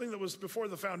this is something that was before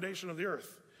the foundation of the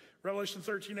earth. Revelation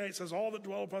 13:8 says, all that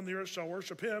dwell upon the earth shall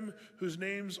worship him whose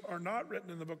names are not written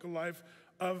in the book of life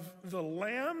of the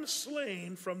Lamb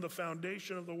slain from the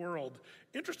foundation of the world.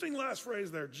 Interesting last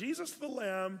phrase there. Jesus the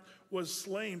Lamb was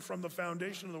slain from the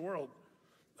foundation of the world.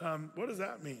 What does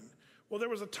that mean? Well, there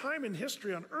was a time in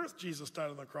history on earth Jesus died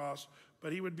on the cross,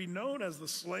 but he would be known as the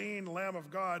slain Lamb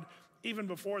of God even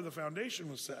before the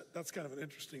foundation was set. That's kind of an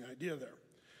interesting idea there.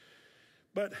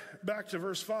 But back to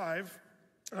verse 5,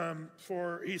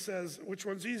 for he says, which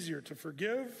one's easier, to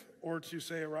forgive or to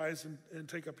say, arise and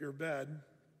take up your bed?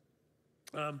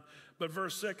 But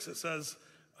verse 6, it says,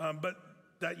 but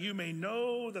that you may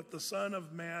know that the Son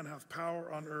of Man hath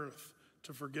power on earth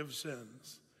to forgive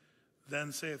sins.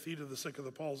 Then saith he to the sick of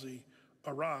the palsy,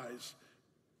 arise,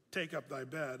 take up thy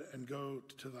bed, and go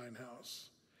to thine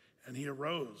house. And he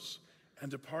arose and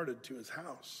departed to his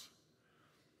house.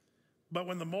 But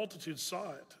when the multitude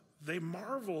saw it, they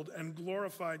marveled and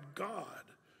glorified God,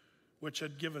 which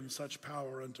had given such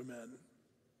power unto men.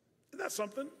 Isn't that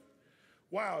something?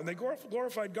 Wow, and they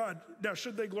glorified God. Now,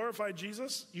 should they glorify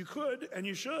Jesus? You could, and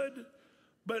you should.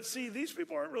 But see, these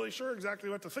people aren't really sure exactly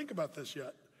what to think about this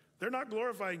yet. They're not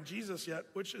glorifying Jesus yet,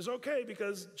 which is okay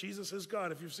because Jesus is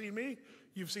God. If you've seen me,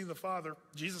 you've seen the Father.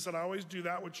 Jesus said, I always do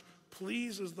that which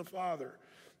pleases the Father.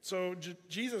 So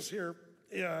Jesus here,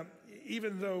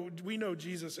 even though we know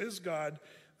Jesus is God,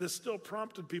 this still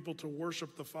prompted people to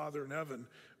worship the Father in heaven,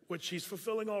 which he's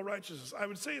fulfilling all righteousness. I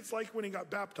would say it's like when he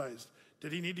got baptized.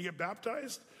 Did he need to get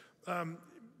baptized?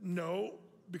 No,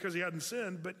 because he hadn't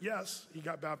sinned, but yes, he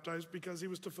got baptized because he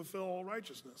was to fulfill all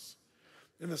righteousness.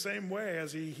 In the same way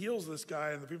as he heals this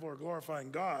guy and the people are glorifying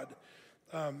God,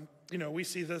 we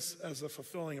see this as a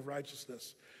fulfilling of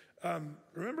righteousness.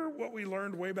 Remember what we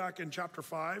learned way back in chapter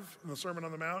 5 in the Sermon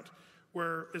on the Mount,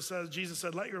 where it says, Jesus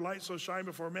said, let your light so shine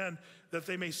before men that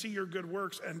they may see your good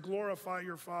works and glorify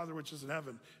your Father which is in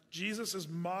heaven. Jesus is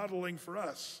modeling for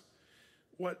us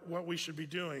what we should be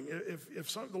doing.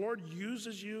 If the Lord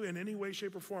uses you in any way,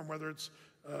 shape, or form, whether it's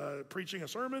preaching a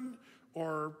sermon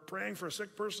or praying for a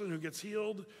sick person who gets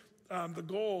healed, the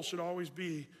goal should always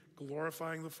be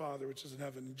glorifying the Father which is in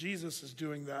heaven. Jesus is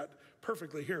doing that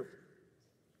perfectly here.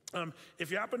 If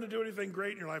you happen to do anything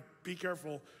great in your life, be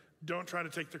careful. Don't try to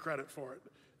take the credit for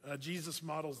it. Jesus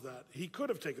models that. He could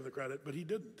have taken the credit, but he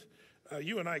didn't.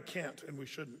 You and I can't, and we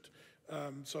shouldn't.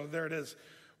 So there it is.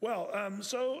 Well,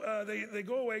 they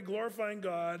go away glorifying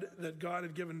God, that God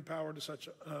had given power to such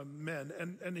men.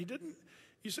 And he didn't.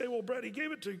 You say, well, Brett, he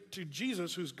gave it to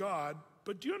Jesus, who's God.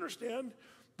 But do you understand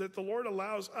that the Lord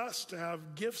allows us to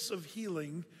have gifts of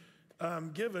healing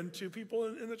given to people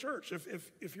in the church?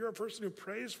 If you're a person who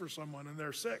prays for someone and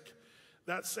they're sick,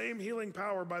 that same healing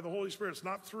power by the Holy Spirit, it's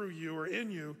not through you or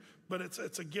in you, but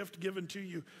it's a gift given to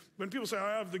you. When people say,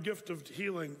 I have the gift of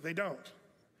healing, they don't.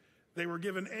 They were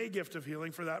given a gift of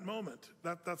healing for that moment.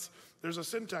 There's a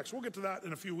syntax. We'll get to that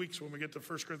in a few weeks when we get to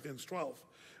 1 Corinthians 12.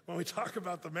 When we talk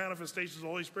about the manifestations of the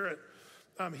Holy Spirit,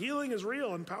 healing is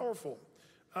real and powerful,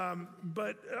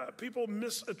 but people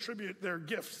misattribute their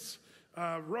gifts.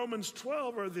 Romans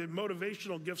 12 are the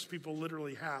motivational gifts people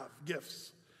literally have,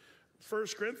 gifts. 1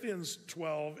 Corinthians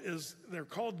 12 they're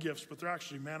called gifts, but they're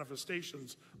actually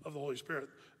manifestations of the Holy Spirit.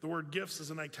 The word gifts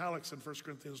is in italics in 1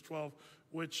 Corinthians 12,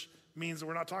 which means that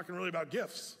we're not talking really about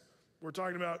gifts. We're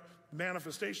talking about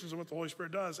manifestations of what the Holy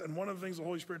Spirit does. And one of the things the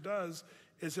Holy Spirit does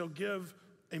is he'll give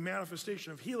a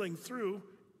manifestation of healing through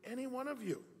any one of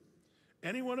you.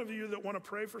 Any one of you that want to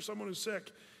pray for someone who's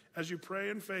sick, as you pray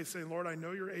in faith, saying, Lord, I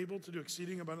know you're able to do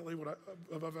exceeding abundantly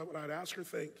above what I'd ask or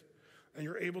think. And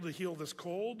you're able to heal this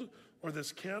cold or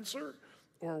this cancer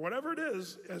or whatever it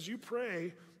is. As you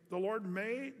pray, the Lord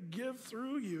may give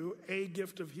through you a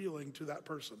gift of healing to that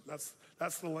person. That's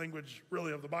the language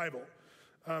really of the Bible.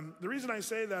 The reason I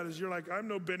say that is you're like, I'm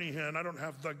no Benny Hinn. I don't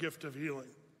have the gift of healing.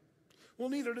 Well,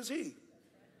 neither does he.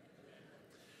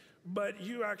 But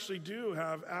you actually do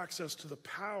have access to the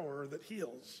power that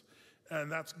heals. And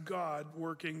that's God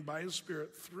working by his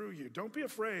Spirit through you. Don't be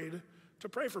afraid to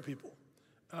pray for people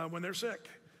when they're sick.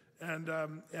 And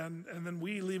then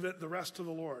we leave it the rest to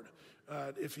the Lord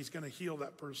if he's going to heal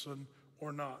that person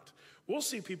or not. We'll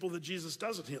see people that Jesus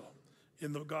doesn't heal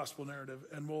in the gospel narrative,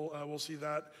 and we'll see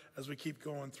that as we keep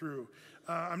going through.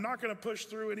 I'm not going to push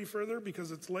through any further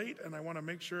because it's late, and I want to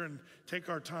make sure and take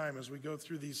our time as we go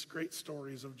through these great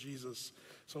stories of Jesus.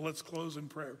 So let's close in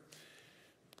prayer.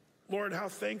 Lord, how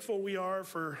thankful we are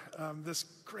for this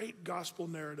great gospel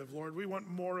narrative, Lord. We want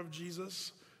more of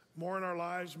Jesus, more in our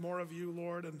lives, more of you,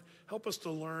 Lord, and help us to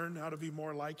learn how to be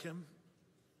more like him.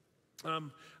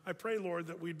 I pray, Lord,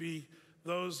 that we'd be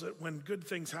those that when good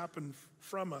things happen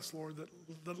from us, Lord,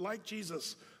 that like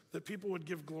Jesus, that people would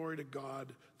give glory to God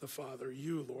the Father,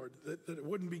 you, Lord, that it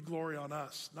wouldn't be glory on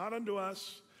us, not unto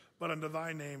us, but unto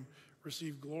thy name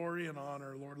receive glory and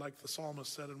honor, Lord, like the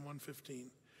psalmist said in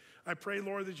 115. I pray,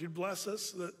 Lord, that you'd bless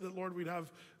us, that Lord, we'd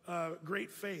have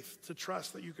great faith to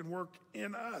trust that you can work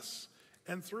in us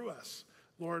and through us.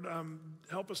 Lord,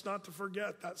 help us not to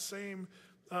forget that same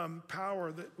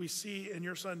power that we see in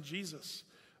your son, Jesus.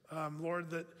 Lord,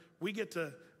 that we get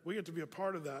to be a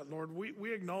part of that. Lord,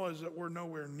 we acknowledge that we're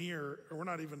nowhere near, or we're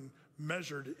not even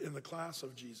measured in the class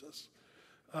of Jesus.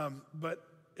 But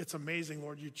it's amazing,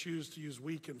 Lord, you choose to use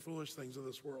weak and foolish things of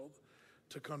this world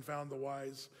to confound the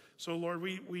wise. So, Lord,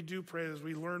 we do pray as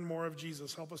we learn more of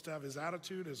Jesus, help us to have his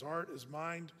attitude, his heart, his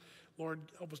mind. Lord,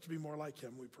 help us to be more like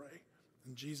him, we pray.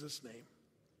 In Jesus' name,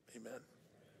 amen.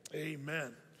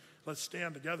 Amen. Let's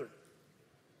stand together.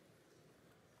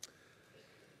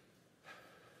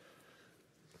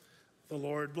 The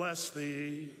Lord bless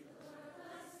thee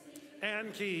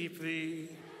and keep thee.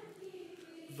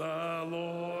 The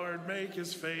Lord make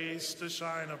his face to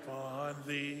shine upon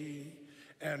thee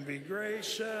and be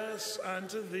gracious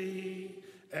unto thee,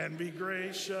 and be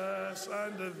gracious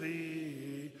unto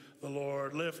thee. The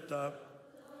Lord lift up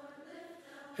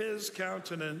his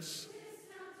countenance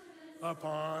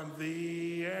upon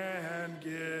thee and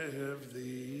give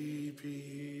thee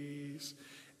peace.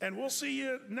 And we'll see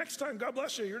you next time. God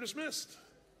bless you. You're dismissed.